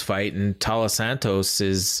lose in this fight. And Tala Santos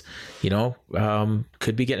is,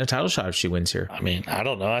 could be getting a title shot if she wins here. I mean, I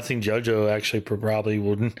don't know. I think JoJo actually probably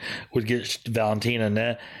would get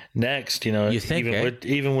Valentina next, You think,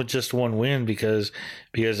 even with just one win, because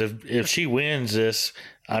if she wins this,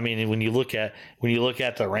 I mean, when you look at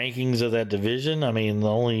the rankings of that division, I mean, the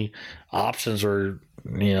only options are,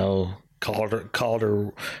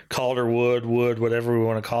 Calderwood, whatever we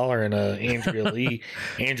want to call her, and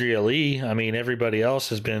Andrea Lee. I mean, everybody else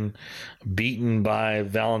has been beaten by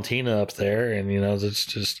Valentina up there, and that's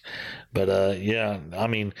just. But yeah, I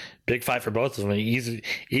mean, big fight for both of them.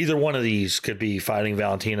 Either one of these could be fighting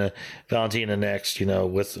Valentina next,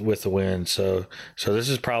 with the win. So this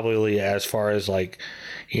is probably as far as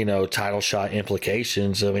title shot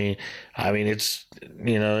implications. I mean, it's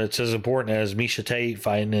it's as important as Miesha Tate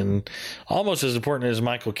fighting, and almost as important as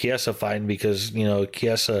Michael Chiesa fighting, because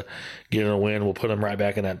Chiesa getting a win will put him right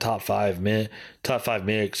back in that top five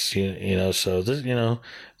mix. So this,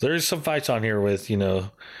 there's some fights on here with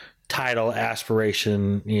title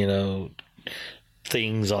aspiration,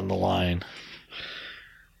 things on the line.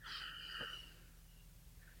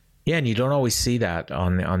 Yeah, and you don't always see that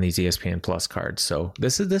on these ESPN Plus cards. So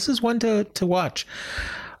this is one to watch.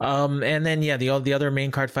 And then the other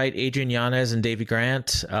main card fight, Adrian Yanez and Davey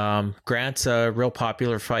Grant. Grant's a real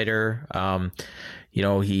popular fighter.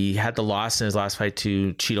 He had the loss in his last fight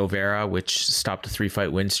to Chito Vera, which stopped a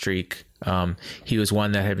 3-fight win streak. He was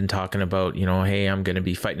one that had been talking about, hey, I'm going to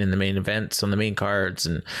be fighting in the main events on the main cards.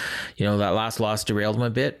 And, that last loss derailed him a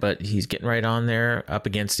bit, but he's getting right on there up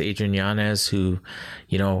against Adrian Yanez, who,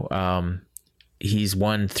 he's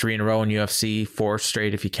won 3 in a row in UFC, 4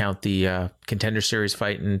 straight if you count the Contender Series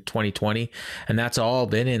fight in 2020. And that's all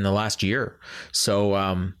been in the last year. So,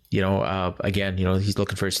 again, he's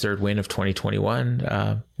looking for his 3rd win of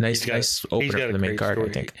 2021. Nice opener for the main card, story.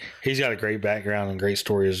 I think. He's got a great background and great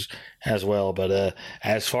stories as well. But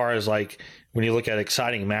as far as when you look at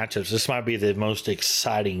exciting matchups, this might be the most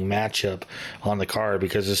exciting matchup on the card,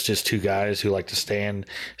 because it's just 2 guys who like to stand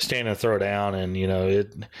and throw down,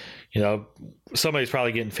 and somebody's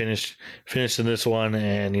probably getting finished in this one,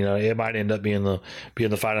 and it might end up being the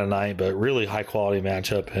fight of the night, but really high quality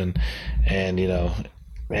matchup, and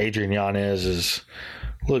Adrian Yanez is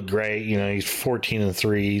looked great. He's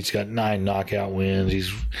 14-3. He's got 9 knockout wins.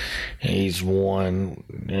 He's won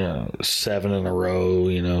 7 in a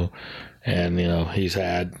row. And he's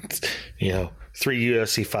had 3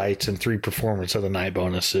 UFC fights and 3 performance of the night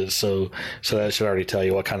bonuses. So that should already tell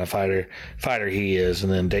you what kind of fighter he is.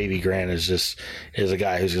 And then Davey Grant is a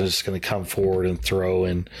guy who's just going to come forward and throw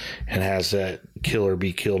and has that kill or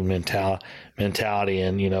be killed mentality.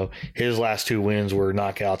 And his last 2 wins were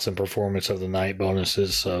knockouts and performance of the night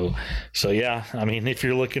bonuses. So yeah, I mean, if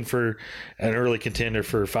you're looking for an early contender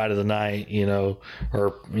for fight of the night,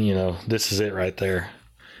 this is it right there.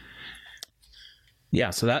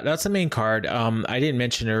 Yeah, so that's the main card. I didn't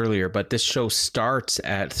mention it earlier, but this show starts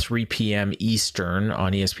at 3 p.m. Eastern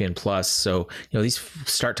on ESPN Plus. So, these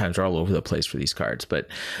start times are all over the place for these cards. But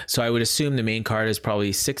so I would assume the main card is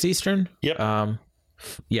probably 6 Eastern. Yep.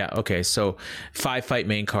 Yeah. Okay. So 5-fight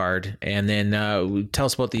main card, and then tell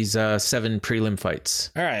us about these 7 prelim fights.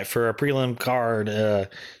 All right, for a prelim card,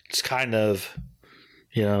 it's kind of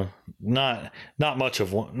not much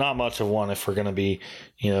of one if we're going to be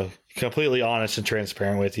completely honest and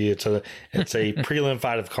transparent with you. It's a prelim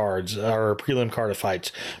fight of cards, or a prelim card of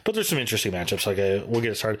fights, but there's some interesting matchups. We'll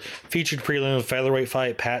get it started. Featured prelim featherweight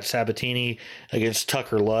fight, Pat Sabatini against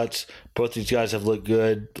Tucker Lutz. Both these guys have looked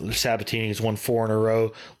good. Sabatini has won 4 in a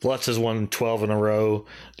row. Lutz has won 12 in a row.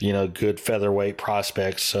 Good featherweight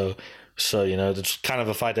prospects. So it's kind of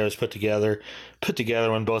a fight that was put together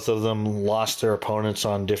when both of them lost their opponents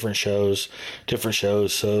on different shows.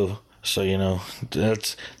 So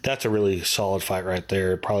that's a really solid fight right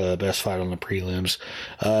there. Probably the best fight on the prelims.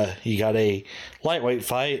 You got a lightweight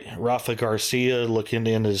fight. Rafa Garcia looking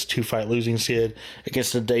to end his 2-fight losing skid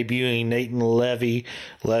against the debuting Nathan Levy.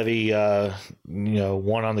 Levy,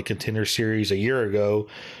 won on the Contender Series a year ago,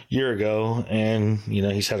 and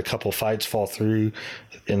he's had a couple fights fall through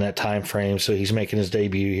in that time frame. So he's making his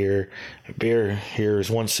debut here. Bear here is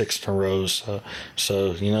 1-6 in a row.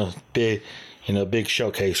 So big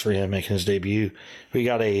showcase for him making his debut. We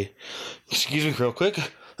got a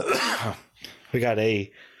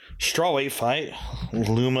strawweight fight.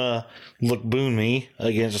 Luma Lukbunmi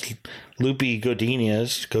against Lupi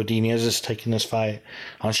Godinez. Godinez is taking this fight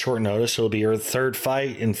on short notice. It'll be her third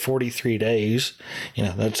fight in 43 days.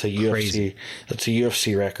 That's a UFC. That's a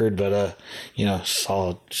UFC record, but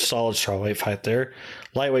solid strawweight fight there.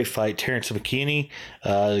 Lightweight fight, Terrence McKinney,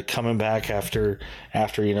 coming back after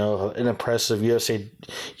an impressive UFC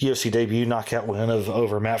debut knockout win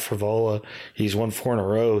over Matt Frivola. He's won 4 in a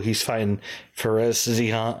row. He's fighting Perez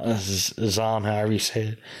Zam, however you say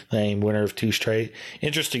it, name, winner of 2 straight.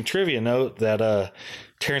 Interesting trivia note that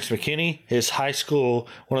Terrence McKinney,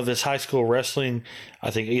 one of his high school wrestling,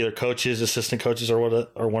 I think either coaches, assistant coaches, or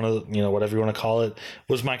one of whatever you want to call it,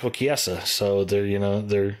 was Michael Chiesa. So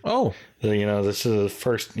this is the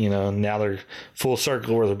first, now they're full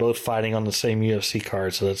circle where they're both fighting on the same UFC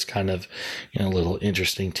card. So that's kind of, a little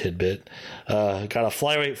interesting tidbit. Got a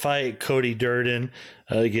flyweight fight, Cody Durden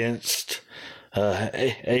against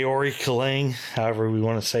Aori Kalang, however we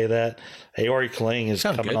want to say that. Aori Kalang is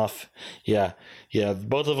coming off. Yeah,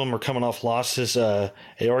 both of them are coming off losses.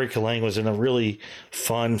 Aori Kalang was in a really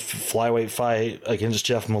fun flyweight fight against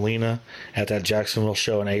Jeff Molina at that Jacksonville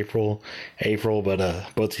show in April. But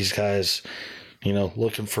both these guys,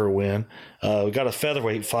 looking for a win. We got a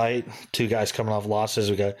featherweight fight. 2 guys coming off losses.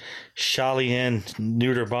 We got Shalian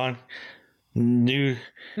Nuradon Biheke,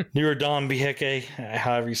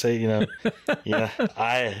 however you say it,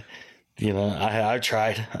 I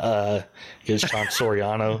tried against Sean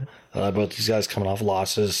Soriano. Both these guys coming off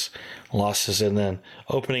losses, and then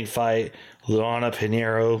opening fight, Luana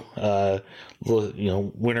Pinheiro,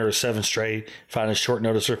 winner of 7 straight, fighting a short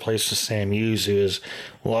notice replacement Sam Hughes, who has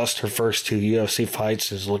lost her first 2 UFC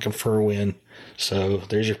fights, is looking for a win. So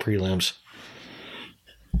there's your prelims.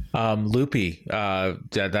 Lupi,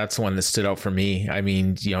 that's the one that stood out for me. I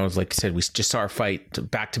mean, like I said, we just saw her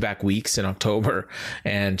fight back-to-back weeks in October,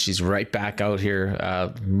 and she's right back out here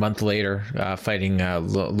a month later, fighting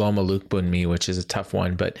Loma Lukbunmi, which is a tough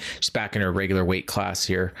one, but she's back in her regular weight class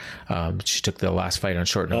here. She took the last fight on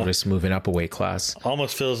short notice, moving up a weight class.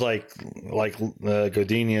 Almost feels like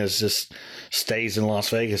Godinez just stays in Las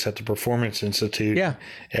Vegas at the Performance Institute. Yeah.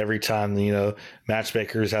 Every time,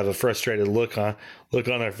 matchmakers have a frustrated look on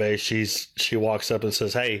her face, she walks up and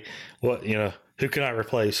says, "Hey, who can I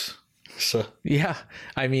replace?" So yeah,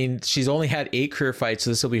 I mean, she's only had 8 career fights, so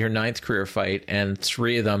this will be her 9th career fight, and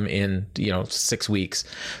 3 of them in 6 weeks.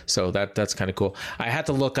 So that's kind of cool. I had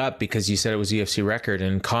to look up because you said it was UFC record,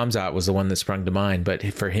 and Khamzat was the one that sprung to mind, but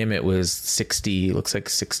for him it was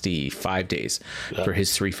 65 days for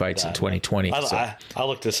his 3 fights in 2020. I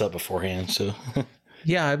looked this up beforehand, so.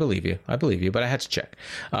 Yeah, I believe you, but I had to check.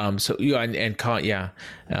 Oh,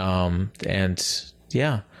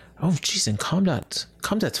 geez, and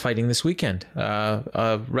Khamzat's fighting this weekend.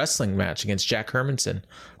 A wrestling match against Jack Hermanson,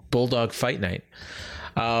 Bulldog Fight Night.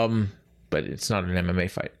 But it's not an MMA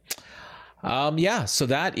fight. So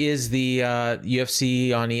that is the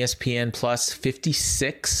UFC on ESPN Plus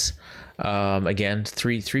 56. Again,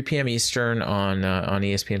 3 p.m. Eastern on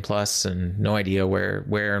ESPN Plus, and no idea where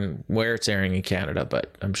it's airing in Canada,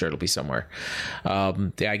 but I'm sure it'll be somewhere.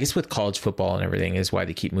 I guess with college football and everything is why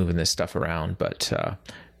they keep moving this stuff around, but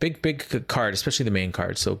big card, especially the main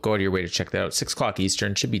card. So go out of your way to check that out. 6:00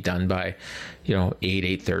 Eastern, should be done by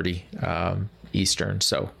 8:30 Eastern.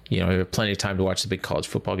 So you have plenty of time to watch the big college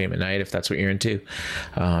football game at night if that's what you're into.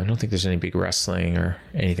 I don't think there's any big wrestling or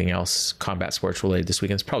anything else combat sports related this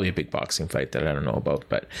weekend. It's probably a big boxing fight that I don't know about,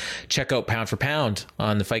 but check out Pound for Pound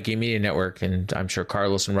on the Fight Game Media Network, and I'm sure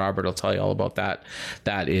Carlos and Robert will tell you all about that.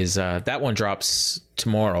 That one drops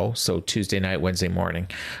tomorrow, so Tuesday night, Wednesday morning,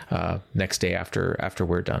 next day after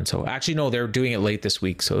we're done. So actually no, they're doing it late this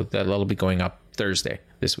week, so that'll be going up Thursday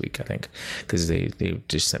this week, I think, because they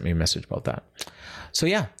just sent me a message about that. So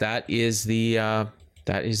yeah, that is the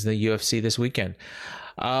UFC this weekend.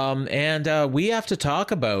 And we have to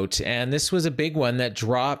talk about, and this was a big one that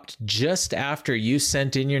dropped just after you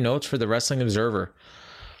sent in your notes for the Wrestling Observer.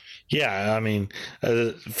 Yeah, I mean,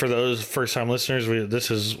 for those first-time listeners, this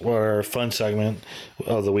is what our fun segment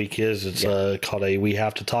of the week is. It's called a We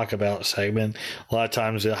Have to Talk About segment. A lot of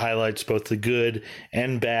times it highlights both the good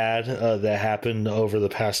and bad that happened over the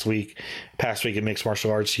past week in mixed martial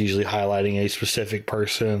arts, usually highlighting a specific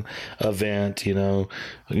person, event.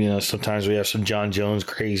 Sometimes we have some John Jones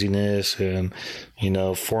craziness and,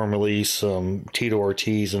 formerly some Tito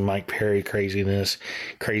Ortiz and Mike Perry craziness.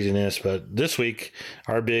 But this week,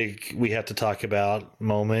 our big We Have to Talk About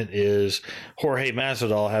moment is Jorge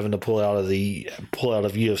Masvidal having to pull out of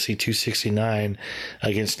UFC 269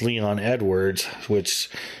 against Leon Edwards, which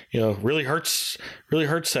really hurts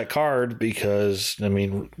that card because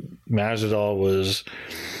Masvidal was,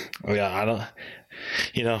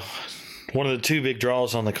 one of the two big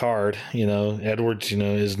draws on the card. Edwards,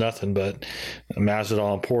 is nothing, but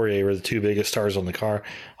Masvidal and Poirier were the two biggest stars on the card.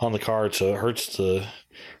 So it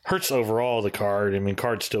hurts overall the card. I mean,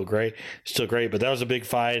 card's still great, but that was a big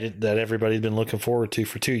fight that everybody's been looking forward to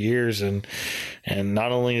for 2 years, and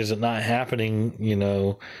not only is it not happening,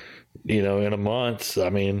 in a month, I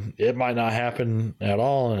mean, it might not happen at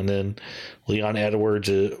all. And then Leon Edwards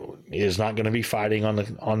is not going to be fighting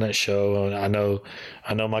on that show. And I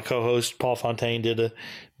know my co-host Paul Fontaine did a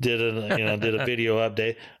video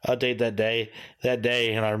update that day.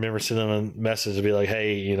 And I remember sending him a message to be like,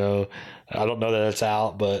 hey, I don't know that it's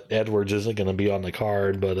out, but Edwards isn't going to be on the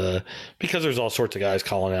card. But because there's all sorts of guys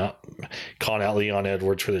calling out Leon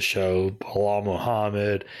Edwards for the show, Bilal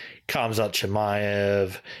Muhammad, Khamzat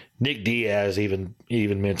Chimaev, Nick Diaz even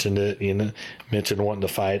mentioned it, mentioned wanting to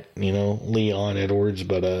fight, Leon Edwards.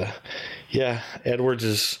 But Edwards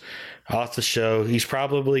is off the show. He's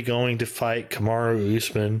probably going to fight Kamaru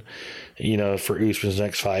Usman, for Usman's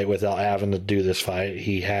next fight without having to do this fight.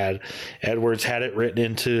 Edwards had it written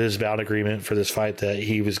into his bout agreement for this fight that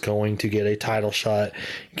he was going to get a title shot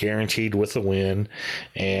guaranteed with a win.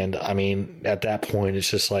 And I mean, at that point,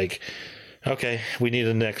 it's just like, okay, we need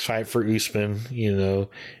a next fight for Usman.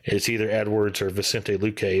 It's either Edwards or Vicente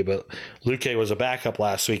Luque, but Luque was a backup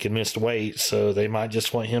last week and missed weight, so they might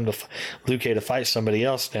just want Luque to fight somebody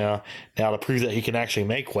else now to prove that he can actually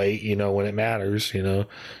make weight, when it matters,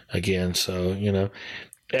 again. So,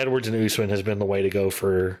 Edwards and Usman has been the way to go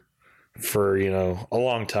for a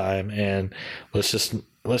long time, and let's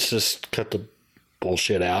just cut the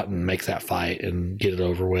bullshit out and make that fight and get it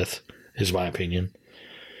over with, is my opinion.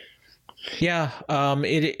 Yeah,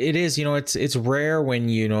 it is, it's rare when,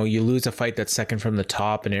 you lose a fight that's second from the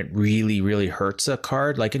top and it really, really hurts a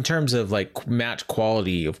card. Like in terms of like match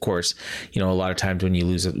quality, of course, a lot of times when you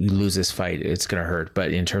lose this fight, it's going to hurt.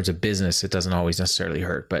 But in terms of business, it doesn't always necessarily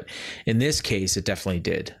hurt. But in this case, it definitely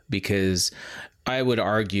did, because I would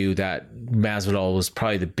argue that Masvidal was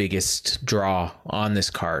probably the biggest draw on this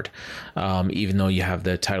card, even though you have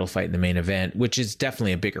the title fight in the main event, which is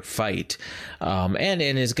definitely a bigger fight, and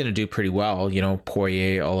is going to do pretty well,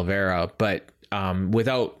 Poirier, Oliveira. But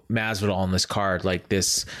without Masvidal on this card, like,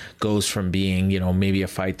 this goes from being, maybe a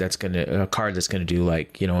card that's going to do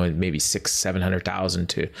like, maybe 600,000-700,000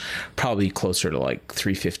 to probably closer to like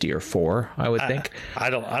 350 or 4, I would think. I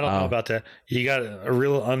don't know about that. You got a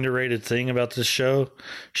real underrated thing about this show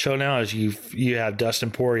now is you have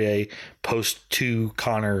Dustin Poirier post 2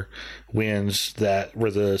 Conor wins that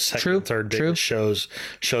were the second and third biggest shows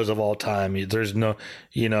of all time. There's no,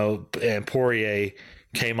 and Poirier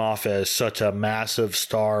came off as such a massive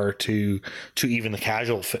star to even the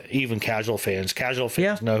casual fans. Casual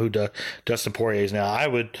fans know who Dustin Poirier is now. I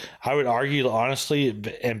would argue, honestly,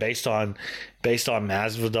 and based on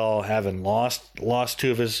Masvidal having lost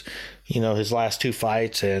 2 of his his last 2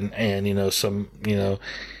 fights, and some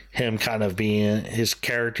him kind of being, his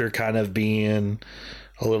character kind of being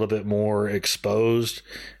a little bit more exposed.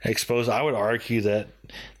 I would argue that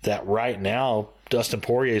right now Dustin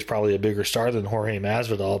Poirier is probably a bigger star than Jorge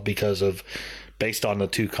Masvidal based on the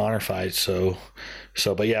 2 Conor fights. But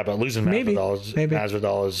losing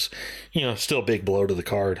Masvidal is still a big blow to the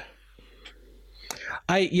card.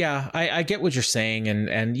 I get what you're saying,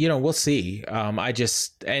 and we'll see. And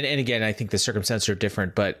again, I think the circumstances are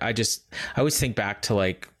different, but I always think back to,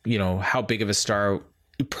 like, how big of a star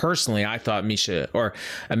personally I thought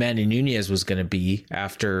Amanda Nunes was going to be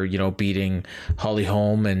after, beating Holly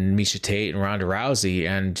Holm and Miesha Tate and Ronda Rousey,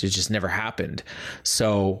 and it just never happened.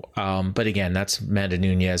 So, but again, that's Amanda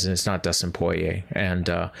Nunes and it's not Dustin Poirier. And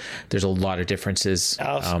there's a lot of differences.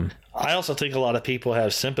 I also think a lot of people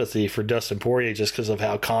have sympathy for Dustin Poirier just because of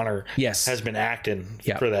how Conor has been acting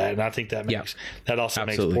for that. And I think that makes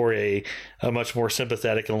Poirier a much more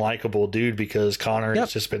sympathetic and likable dude, because Conor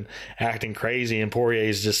has just been acting crazy and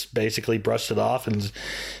Poirier's just basically brushed it off and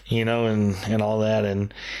all that.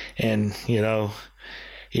 And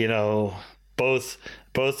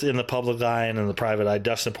both in the public eye and in the private eye,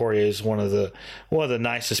 Dustin Poirier is one of the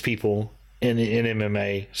nicest people in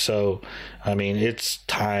MMA. So, I mean, it's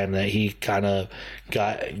time that he kind of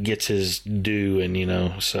gets his due,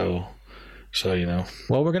 and so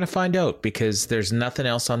well, we're gonna find out, because there's nothing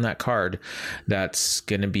else on that card that's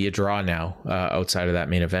gonna be a draw now outside of that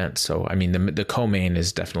main event. So, I mean, the co-main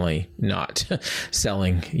is definitely not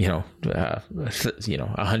selling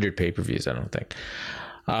 100 pay-per-views, I don't think.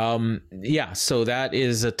 So that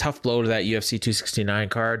is a tough blow to that UFC 269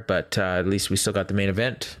 card, but at least we still got the main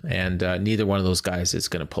event, and neither one of those guys is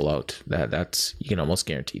going to pull out. That's, you can almost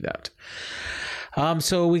guarantee that.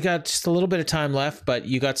 So we got just a little bit of time left, but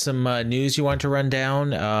you got some news you want to run down,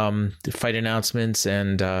 the fight announcements,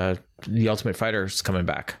 and the Ultimate Fighter's coming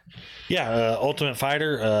back. Yeah, Ultimate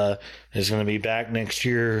Fighter is going to be back next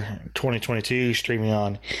year, 2022, streaming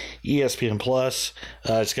on ESPN Plus.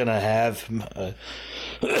 It's going to have,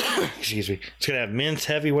 excuse me, it's going to have men's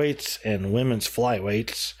heavyweights and women's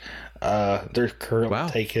flyweights. They're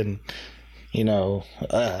currently taking,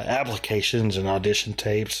 applications and audition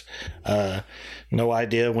tapes. No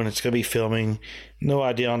idea when it's going to be filming. No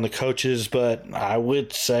idea on the coaches, but I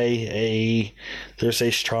would say there's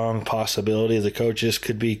a strong possibility the coaches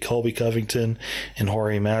could be Colby Covington and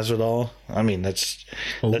Jorge Masvidal. I mean, that's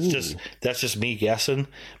just me guessing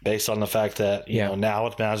based on the fact that now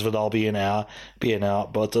with Masvidal being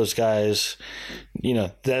out, both those guys,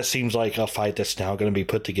 that seems like a fight that's now going to be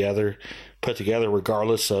put together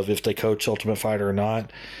regardless of if they coach Ultimate Fighter or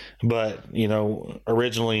not. But,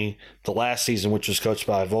 originally the last season, which was coached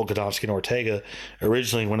by Volkanovski and Ortega,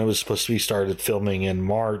 originally when it was supposed to be started filming in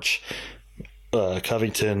March,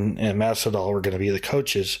 Covington and Masvidal were going to be the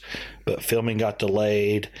coaches, but filming got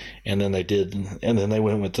delayed, and then they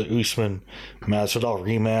went with the Usman Masvidal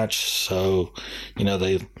rematch. So,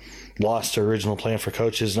 they lost their original plan for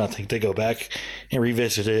coaches, and I think they go back and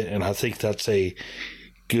revisit it, and I think that's a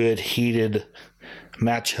good heated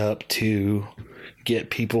matchup to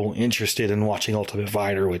get people interested in watching Ultimate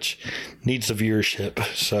Fighter, which needs the viewership.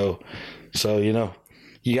 So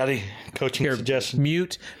you got a coaching suggestion?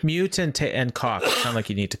 Mute and cough. Sound like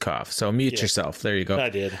you need to cough. So mute yourself. There you go. I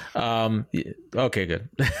did. Okay, good.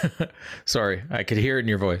 Sorry, I could hear it in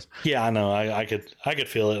your voice. Yeah, I know. I could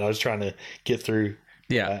feel it. I was trying to get through.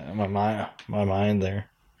 My mind there.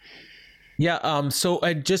 Yeah. So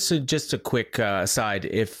just a quick aside,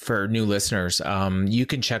 if for new listeners, you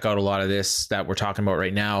can check out a lot of this that we're talking about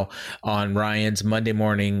right now on Ryan's Monday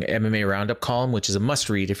morning MMA Roundup column, which is a must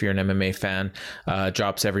read if you're an MMA fan.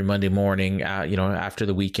 Drops every Monday morning, after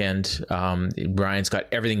the weekend. Ryan's got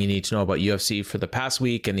everything you need to know about UFC for the past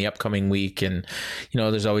week and the upcoming week. And,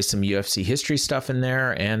 there's always some UFC history stuff in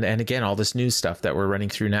there. And again, all this news stuff that we're running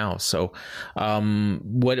through now. So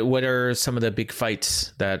what are some of the big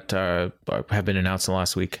fights that have been announced in the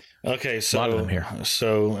last week? Okay, so a lot of them here.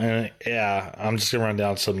 So I'm just gonna run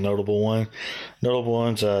down some notable ones.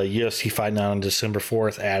 UFC Fight Night on December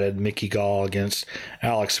 4th added Mickey Gall against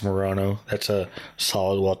Alex Morono. That's a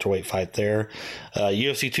solid welterweight fight there.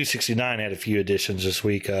 UFC 269 had a few additions this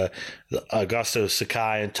week. Augusto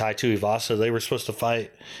Sakai and Tai Tuivasa, they were supposed to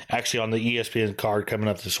fight actually on the ESPN card coming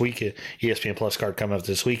up this weekend, ESPN Plus card coming up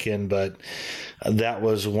this weekend, but that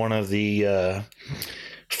was one of the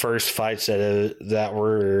first fights that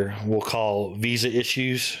were, we'll call visa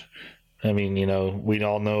issues. I mean, we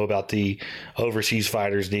all know about the overseas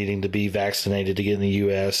fighters needing to be vaccinated to get in the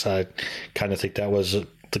U.S. I kind of think that was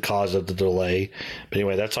the cause of the delay. But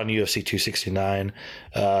anyway, that's on UFC 269.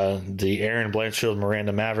 The Aaron Blanchfield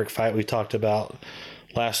Miranda Maverick fight we talked about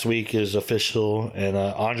last week is official, and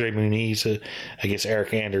Andre Muniz against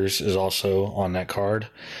Eric Anders is also on that card.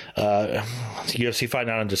 UFC Fight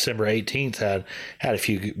Night on December 18th had a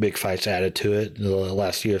few big fights added to it. The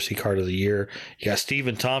last UFC card of the year. You got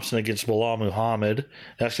Stephen Thompson against Bilal Muhammad.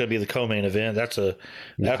 That's going to be the co-main event. That's a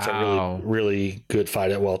really, really good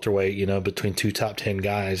fight at welterweight. Between two top 10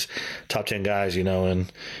 guys,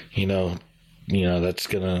 and that's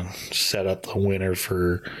going to set up the winner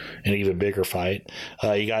for an even bigger fight.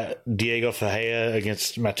 You got Diego Ferreira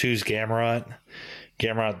against Mateusz Gamrot.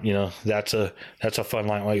 That's a fun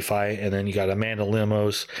lightweight fight. And then you got Amanda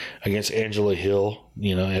Lemos against Angela Hill.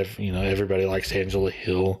 Everybody likes Angela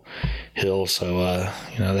Hill. So,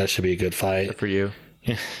 that should be a good fight. Good for you.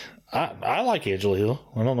 I like Angela Hill.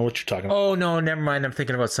 I don't know what you're talking about. Oh, no, never mind. I'm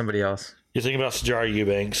thinking about somebody else. You're thinking about Sajara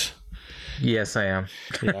Eubanks. Yes, I am.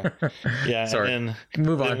 Yeah. Sorry. And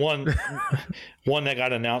move on. One that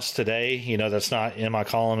got announced today, that's not in my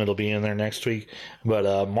column. It'll be in there next week.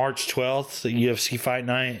 But March 12th, the UFC Fight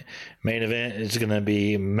Night main event is going to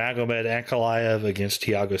be Magomed Ankalaev against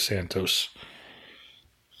Thiago Santos.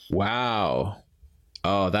 Wow.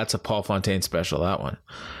 Oh, that's a Paul Fontaine special, that one.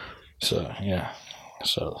 So, yeah.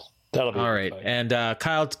 So that'll be all right. And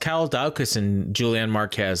Kyle Daukaus and Julian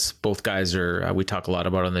Marquez, both guys are we talk a lot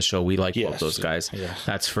about on the show. We like both those guys. Yeah.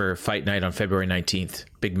 That's for Fight Night on February 19th.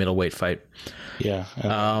 Big middleweight fight. Yeah.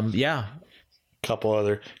 couple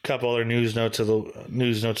other news notes of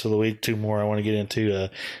the week. Two more I want to get into.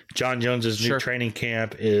 John Jones's new training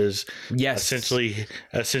camp is essentially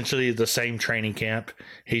the same training camp.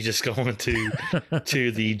 He's just going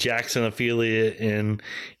to the Jackson affiliate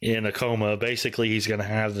in Acoma. Basically, he's going to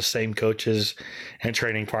have the same coaches and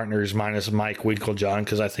training partners minus Mike Winklejohn,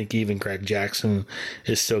 because I think even Greg Jackson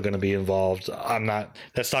is still going to be involved.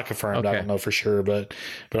 That's not confirmed. I don't know for sure, but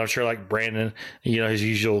I'm sure, like Brandon, his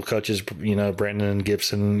usual coaches, Brandon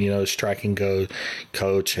Gibson, striking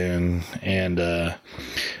coach, and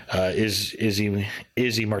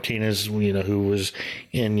Izzy Martinez, who was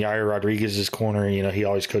in Yair Rodriguez's corner. He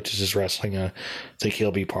always coaches his wrestling. I think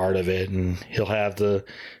he'll be part of it, and he'll have the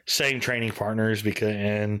same training partners,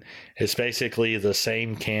 and it's basically the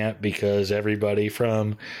same camp, because everybody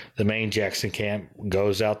from the main Jackson camp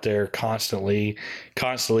goes out there constantly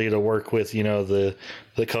to work with the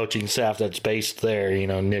coaching staff that's based there.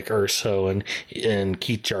 Nick Urso and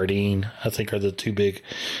Keith Jardine, I think, are the two big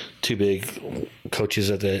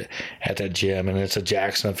coaches at that gym, and it's a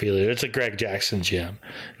Jackson affiliate. It's a Greg Jackson gym.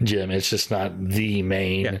 It's just not the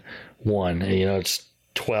main one. It's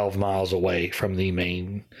 12 miles away from the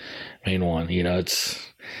main one.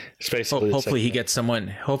 It's basically hopefully he gets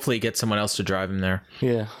someone else to drive him there.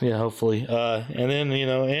 Yeah, hopefully. And then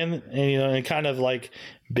and kind of like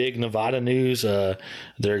big Nevada news, their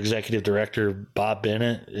executive director Bob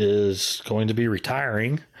Bennett is going to be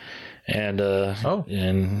retiring. And so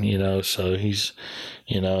he's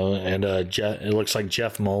it looks like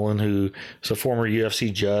Jeff Mullen, who is a former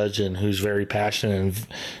UFC judge and who's very passionate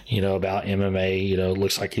and about MMA,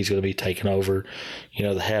 looks like he's going to be taking over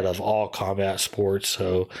the head of all combat sports.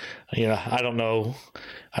 So I don't know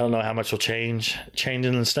how much will change in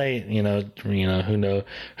the state.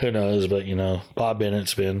 Who knows, but Bob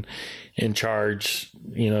Bennett's been in charge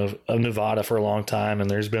of Nevada for a long time, and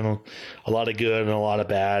there's been a lot of good and a lot of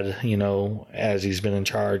bad as he's been in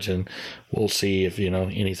charge, and we'll see if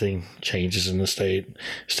anything changes in the state.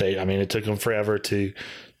 I mean, it took him forever to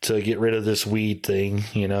get rid of this weed thing,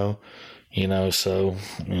 so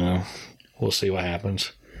we'll see what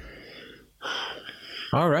happens.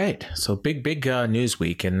 All right, so big news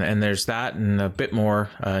week, and there's that and a bit more,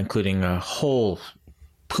 including a whole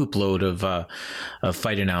poop load of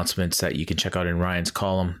fight announcements that you can check out in Ryan's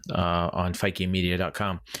column on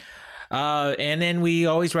fightgamemedia.com. And then we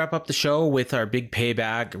always wrap up the show with our big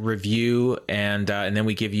payback review, and then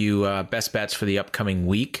we give you best bets for the upcoming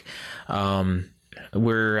week.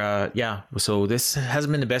 So this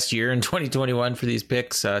hasn't been the best year in 2021 for these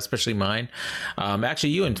picks, especially mine.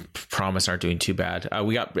 Actually, you and Promise aren't doing too bad.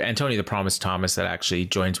 We got Antonio the Promise Thomas that actually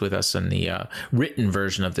joins with us in the written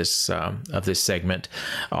version of this segment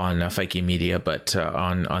on Fight Game Media. But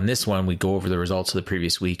on this one, we go over the results of the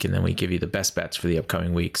previous week, and then we give you the best bets for the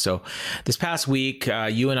upcoming week. So this past week,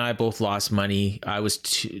 you and I both lost money. I was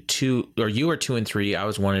you were 2-3. I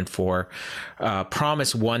was 1-4.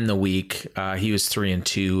 Promise won the week. He was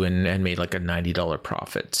 3-2 and made like a $90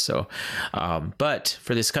 profit. So, but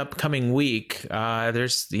for this upcoming week,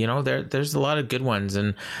 there's a lot of good ones,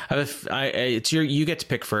 and you get to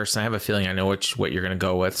pick first. I have a feeling I know what you're going to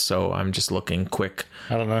go with, so I'm just looking quick.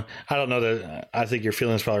 I don't know that I think your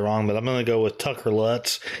feeling's probably wrong, but I'm going to go with Tucker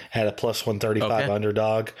Lutz at a plus 135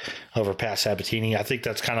 underdog over Pat Sabatini. I think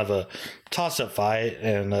that's kind of a toss-up fight,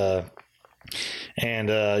 and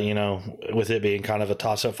with it being kind of a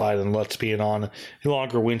toss-up fight and Lutz being on a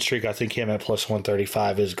longer win streak, I think him at plus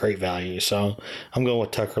 135 is great value. So I'm going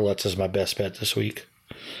with Tucker Lutz as my best bet this week.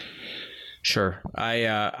 Sure. I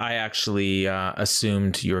actually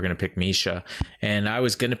assumed you were going to pick Misha, and I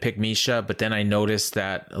was going to pick Misha, but then I noticed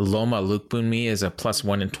that Loma Lukbunmi is a plus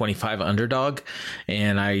 125 underdog,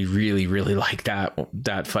 and I really, really like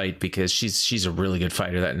that fight because she's a really good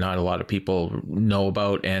fighter that not a lot of people know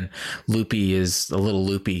about, and Loopy is a little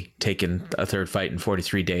loopy, taking a third fight in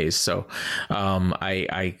 43 days. So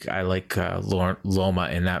I like Loma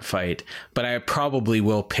in that fight, but I probably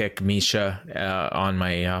will pick Misha on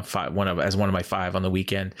my one of my 5 on the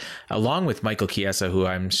weekend, along with Michael Chiesa, who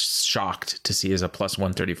I'm shocked to see as a plus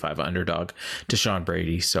 135 underdog to Sean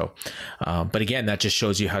Brady. So, but again, that just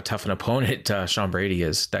shows you how tough an opponent Sean Brady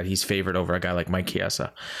is, that he's favored over a guy like Mike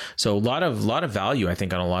Chiesa. So a lot of value, I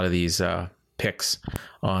think, on a lot of these picks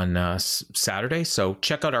on Saturday. So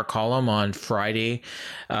check out our column on Friday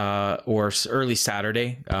or early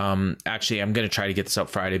Saturday. Actually, I'm going to try to get this up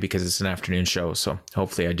Friday because it's an afternoon show. So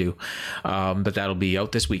hopefully I do. But that'll be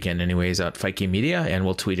out this weekend anyways at Fight Game Media, and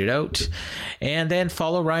we'll tweet it out. And then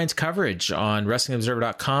follow Ryan's coverage on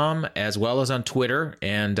WrestlingObserver.com as well as on Twitter,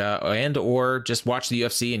 and or just watch the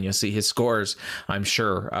UFC and you'll see his scores, I'm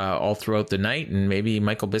sure, all throughout the night. And maybe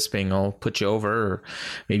Michael Bisping will put you over, or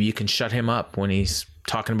maybe you can shut him up when he's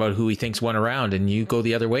talking about who he thinks won a round and you go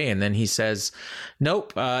the other way, and then he says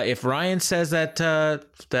nope. If Ryan says that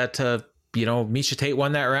Miesha Tate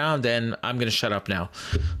won that round, then I'm gonna shut up now.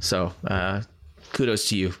 So kudos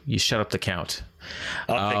to you. You shut up the count.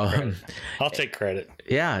 I'll take credit.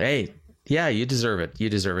 Yeah, hey, yeah, you deserve it.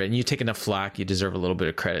 And you take enough flack, you deserve a little bit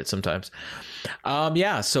of credit sometimes.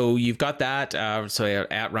 So you've got that. So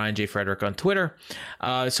at Ryan J. Frederick on Twitter.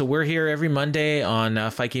 So we're here every Monday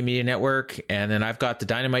on Fight Game Media Network. And then I've got the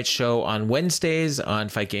Dynamite Show on Wednesdays on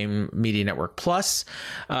Fight Game Media Network Plus.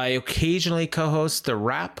 I occasionally co-host The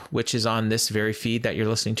Wrap, which is on this very feed that you're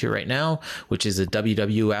listening to right now, which is a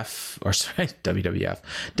WWE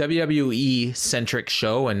centric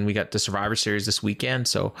show. And we got the Survivor Series this weekend.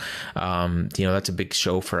 So, that's a big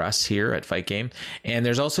show for us here at Fight Game. And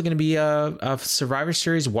there's also going to be a Survivor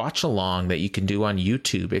Series watch along that you can do on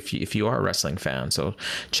YouTube if you are a wrestling fan. So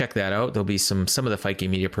check that out. There'll be some of the Fight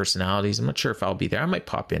Game Media personalities. I'm not sure if I'll be there. I might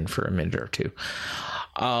pop in for a minute or two.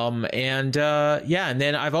 And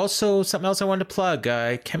then I've also something else I wanted to plug.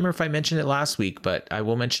 I can't remember if I mentioned it last week, but I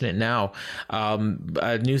will mention it now.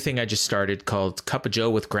 A new thing I just started called Cup of Joe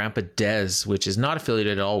with Grandpa Dez, which is not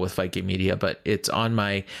affiliated at all with Fight Game Media, but it's on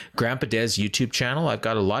my Grandpa Dez YouTube channel. I've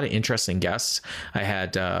got a lot of interesting guests. I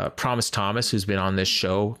had Promise Thomas, who's been on this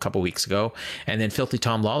show a couple weeks ago, and then Filthy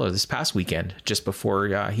Tom Lawler this past weekend, just before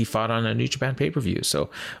he fought on a New Japan pay-per-view. So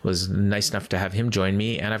it was nice enough to have him join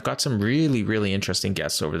me, and I've got some really, really interesting guests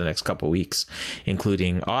over the next couple of weeks,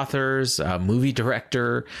 including authors, a movie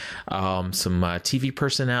director, some TV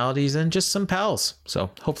personalities, and just some pals. So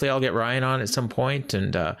hopefully I'll get Ryan on at some point.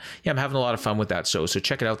 And I'm having a lot of fun with that show. So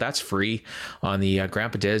check it out. That's free on the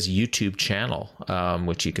Grandpa Dez YouTube channel,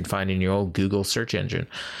 which you can find in your old Google search engine.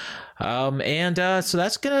 So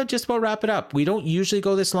that's gonna just about wrap it up. We don't usually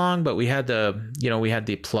go this long, but we had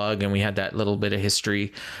the plug and we had that little bit of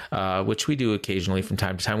history, which we do occasionally from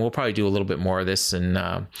time to time. We'll probably do a little bit more of this in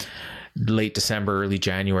late December, early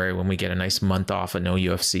January, when we get a nice month off of no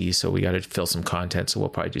UFC. So we got to fill some content. So we'll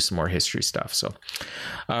probably do some more history stuff. So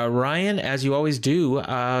Ryan, as you always do,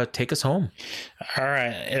 take us home. All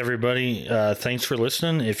right, everybody. Thanks for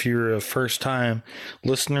listening. If you're a first time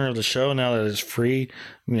listener of the show, now that it's free,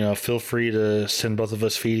 feel free to send both of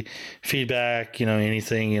us feedback,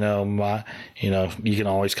 anything, you can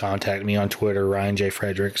always contact me on Twitter, Ryan J.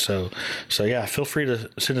 Frederick. So yeah, feel free to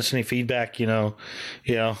send us any feedback,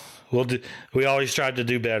 we always try to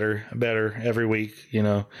do better every week,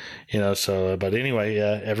 but anyway,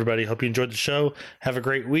 everybody, hope you enjoyed the show. Have a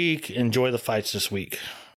great week. Enjoy the fights this week.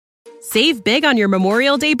 Save big on your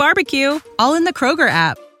Memorial Day barbecue, all in the Kroger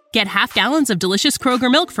app. Get half gallons of delicious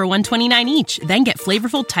Kroger milk for $1.29 each. Then get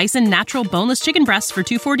flavorful Tyson natural boneless chicken breasts for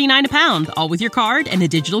 $2.49 a pound, all with your card and a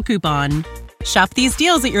digital coupon. Shop these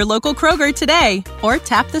deals at your local Kroger today, or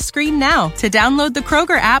tap the screen now to download the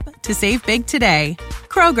Kroger app to save big today.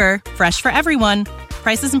 Kroger, fresh for everyone.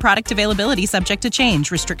 Prices and product availability subject to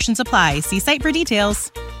change. Restrictions apply. See site for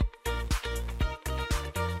details.